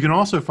 You can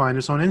also find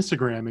us on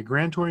Instagram at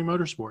Grand Touring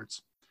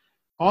Motorsports.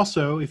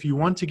 Also, if you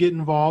want to get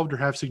involved or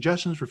have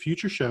suggestions for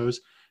future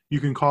shows, you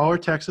can call or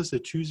text us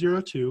at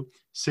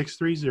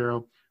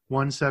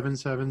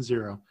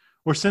 202-630-1770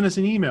 or send us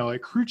an email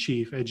at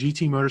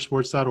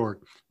crewchief@gtmotorsports.org.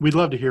 We'd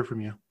love to hear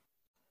from you.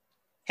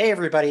 Hey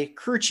everybody,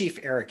 Crew Chief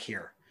Eric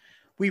here.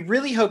 We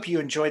really hope you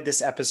enjoyed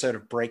this episode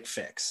of Break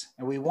Fix,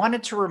 and we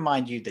wanted to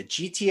remind you that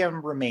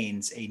GTM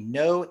remains a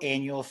no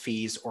annual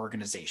fees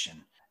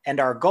organization,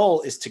 and our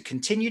goal is to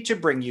continue to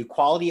bring you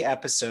quality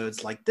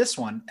episodes like this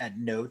one at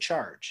no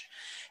charge.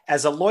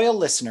 As a loyal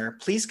listener,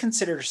 please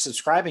consider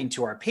subscribing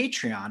to our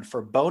Patreon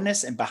for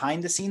bonus and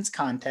behind-the-scenes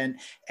content,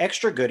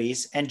 extra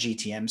goodies, and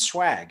GTM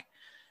swag.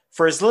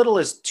 For as little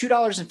as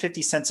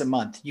 $2.50 a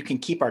month, you can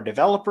keep our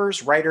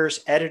developers, writers,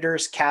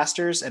 editors,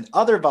 casters, and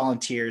other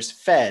volunteers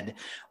fed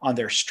on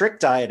their strict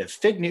diet of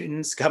Fig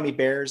Newtons, gummy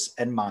bears,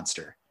 and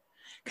Monster.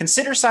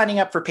 Consider signing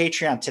up for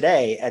Patreon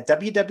today at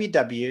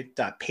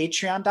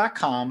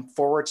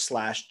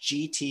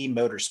www.patreon.com/GT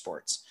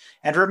Motorsports.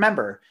 And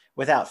remember,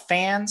 without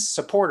fans,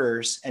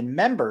 supporters, and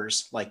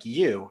members like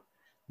you,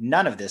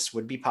 none of this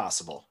would be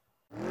possible.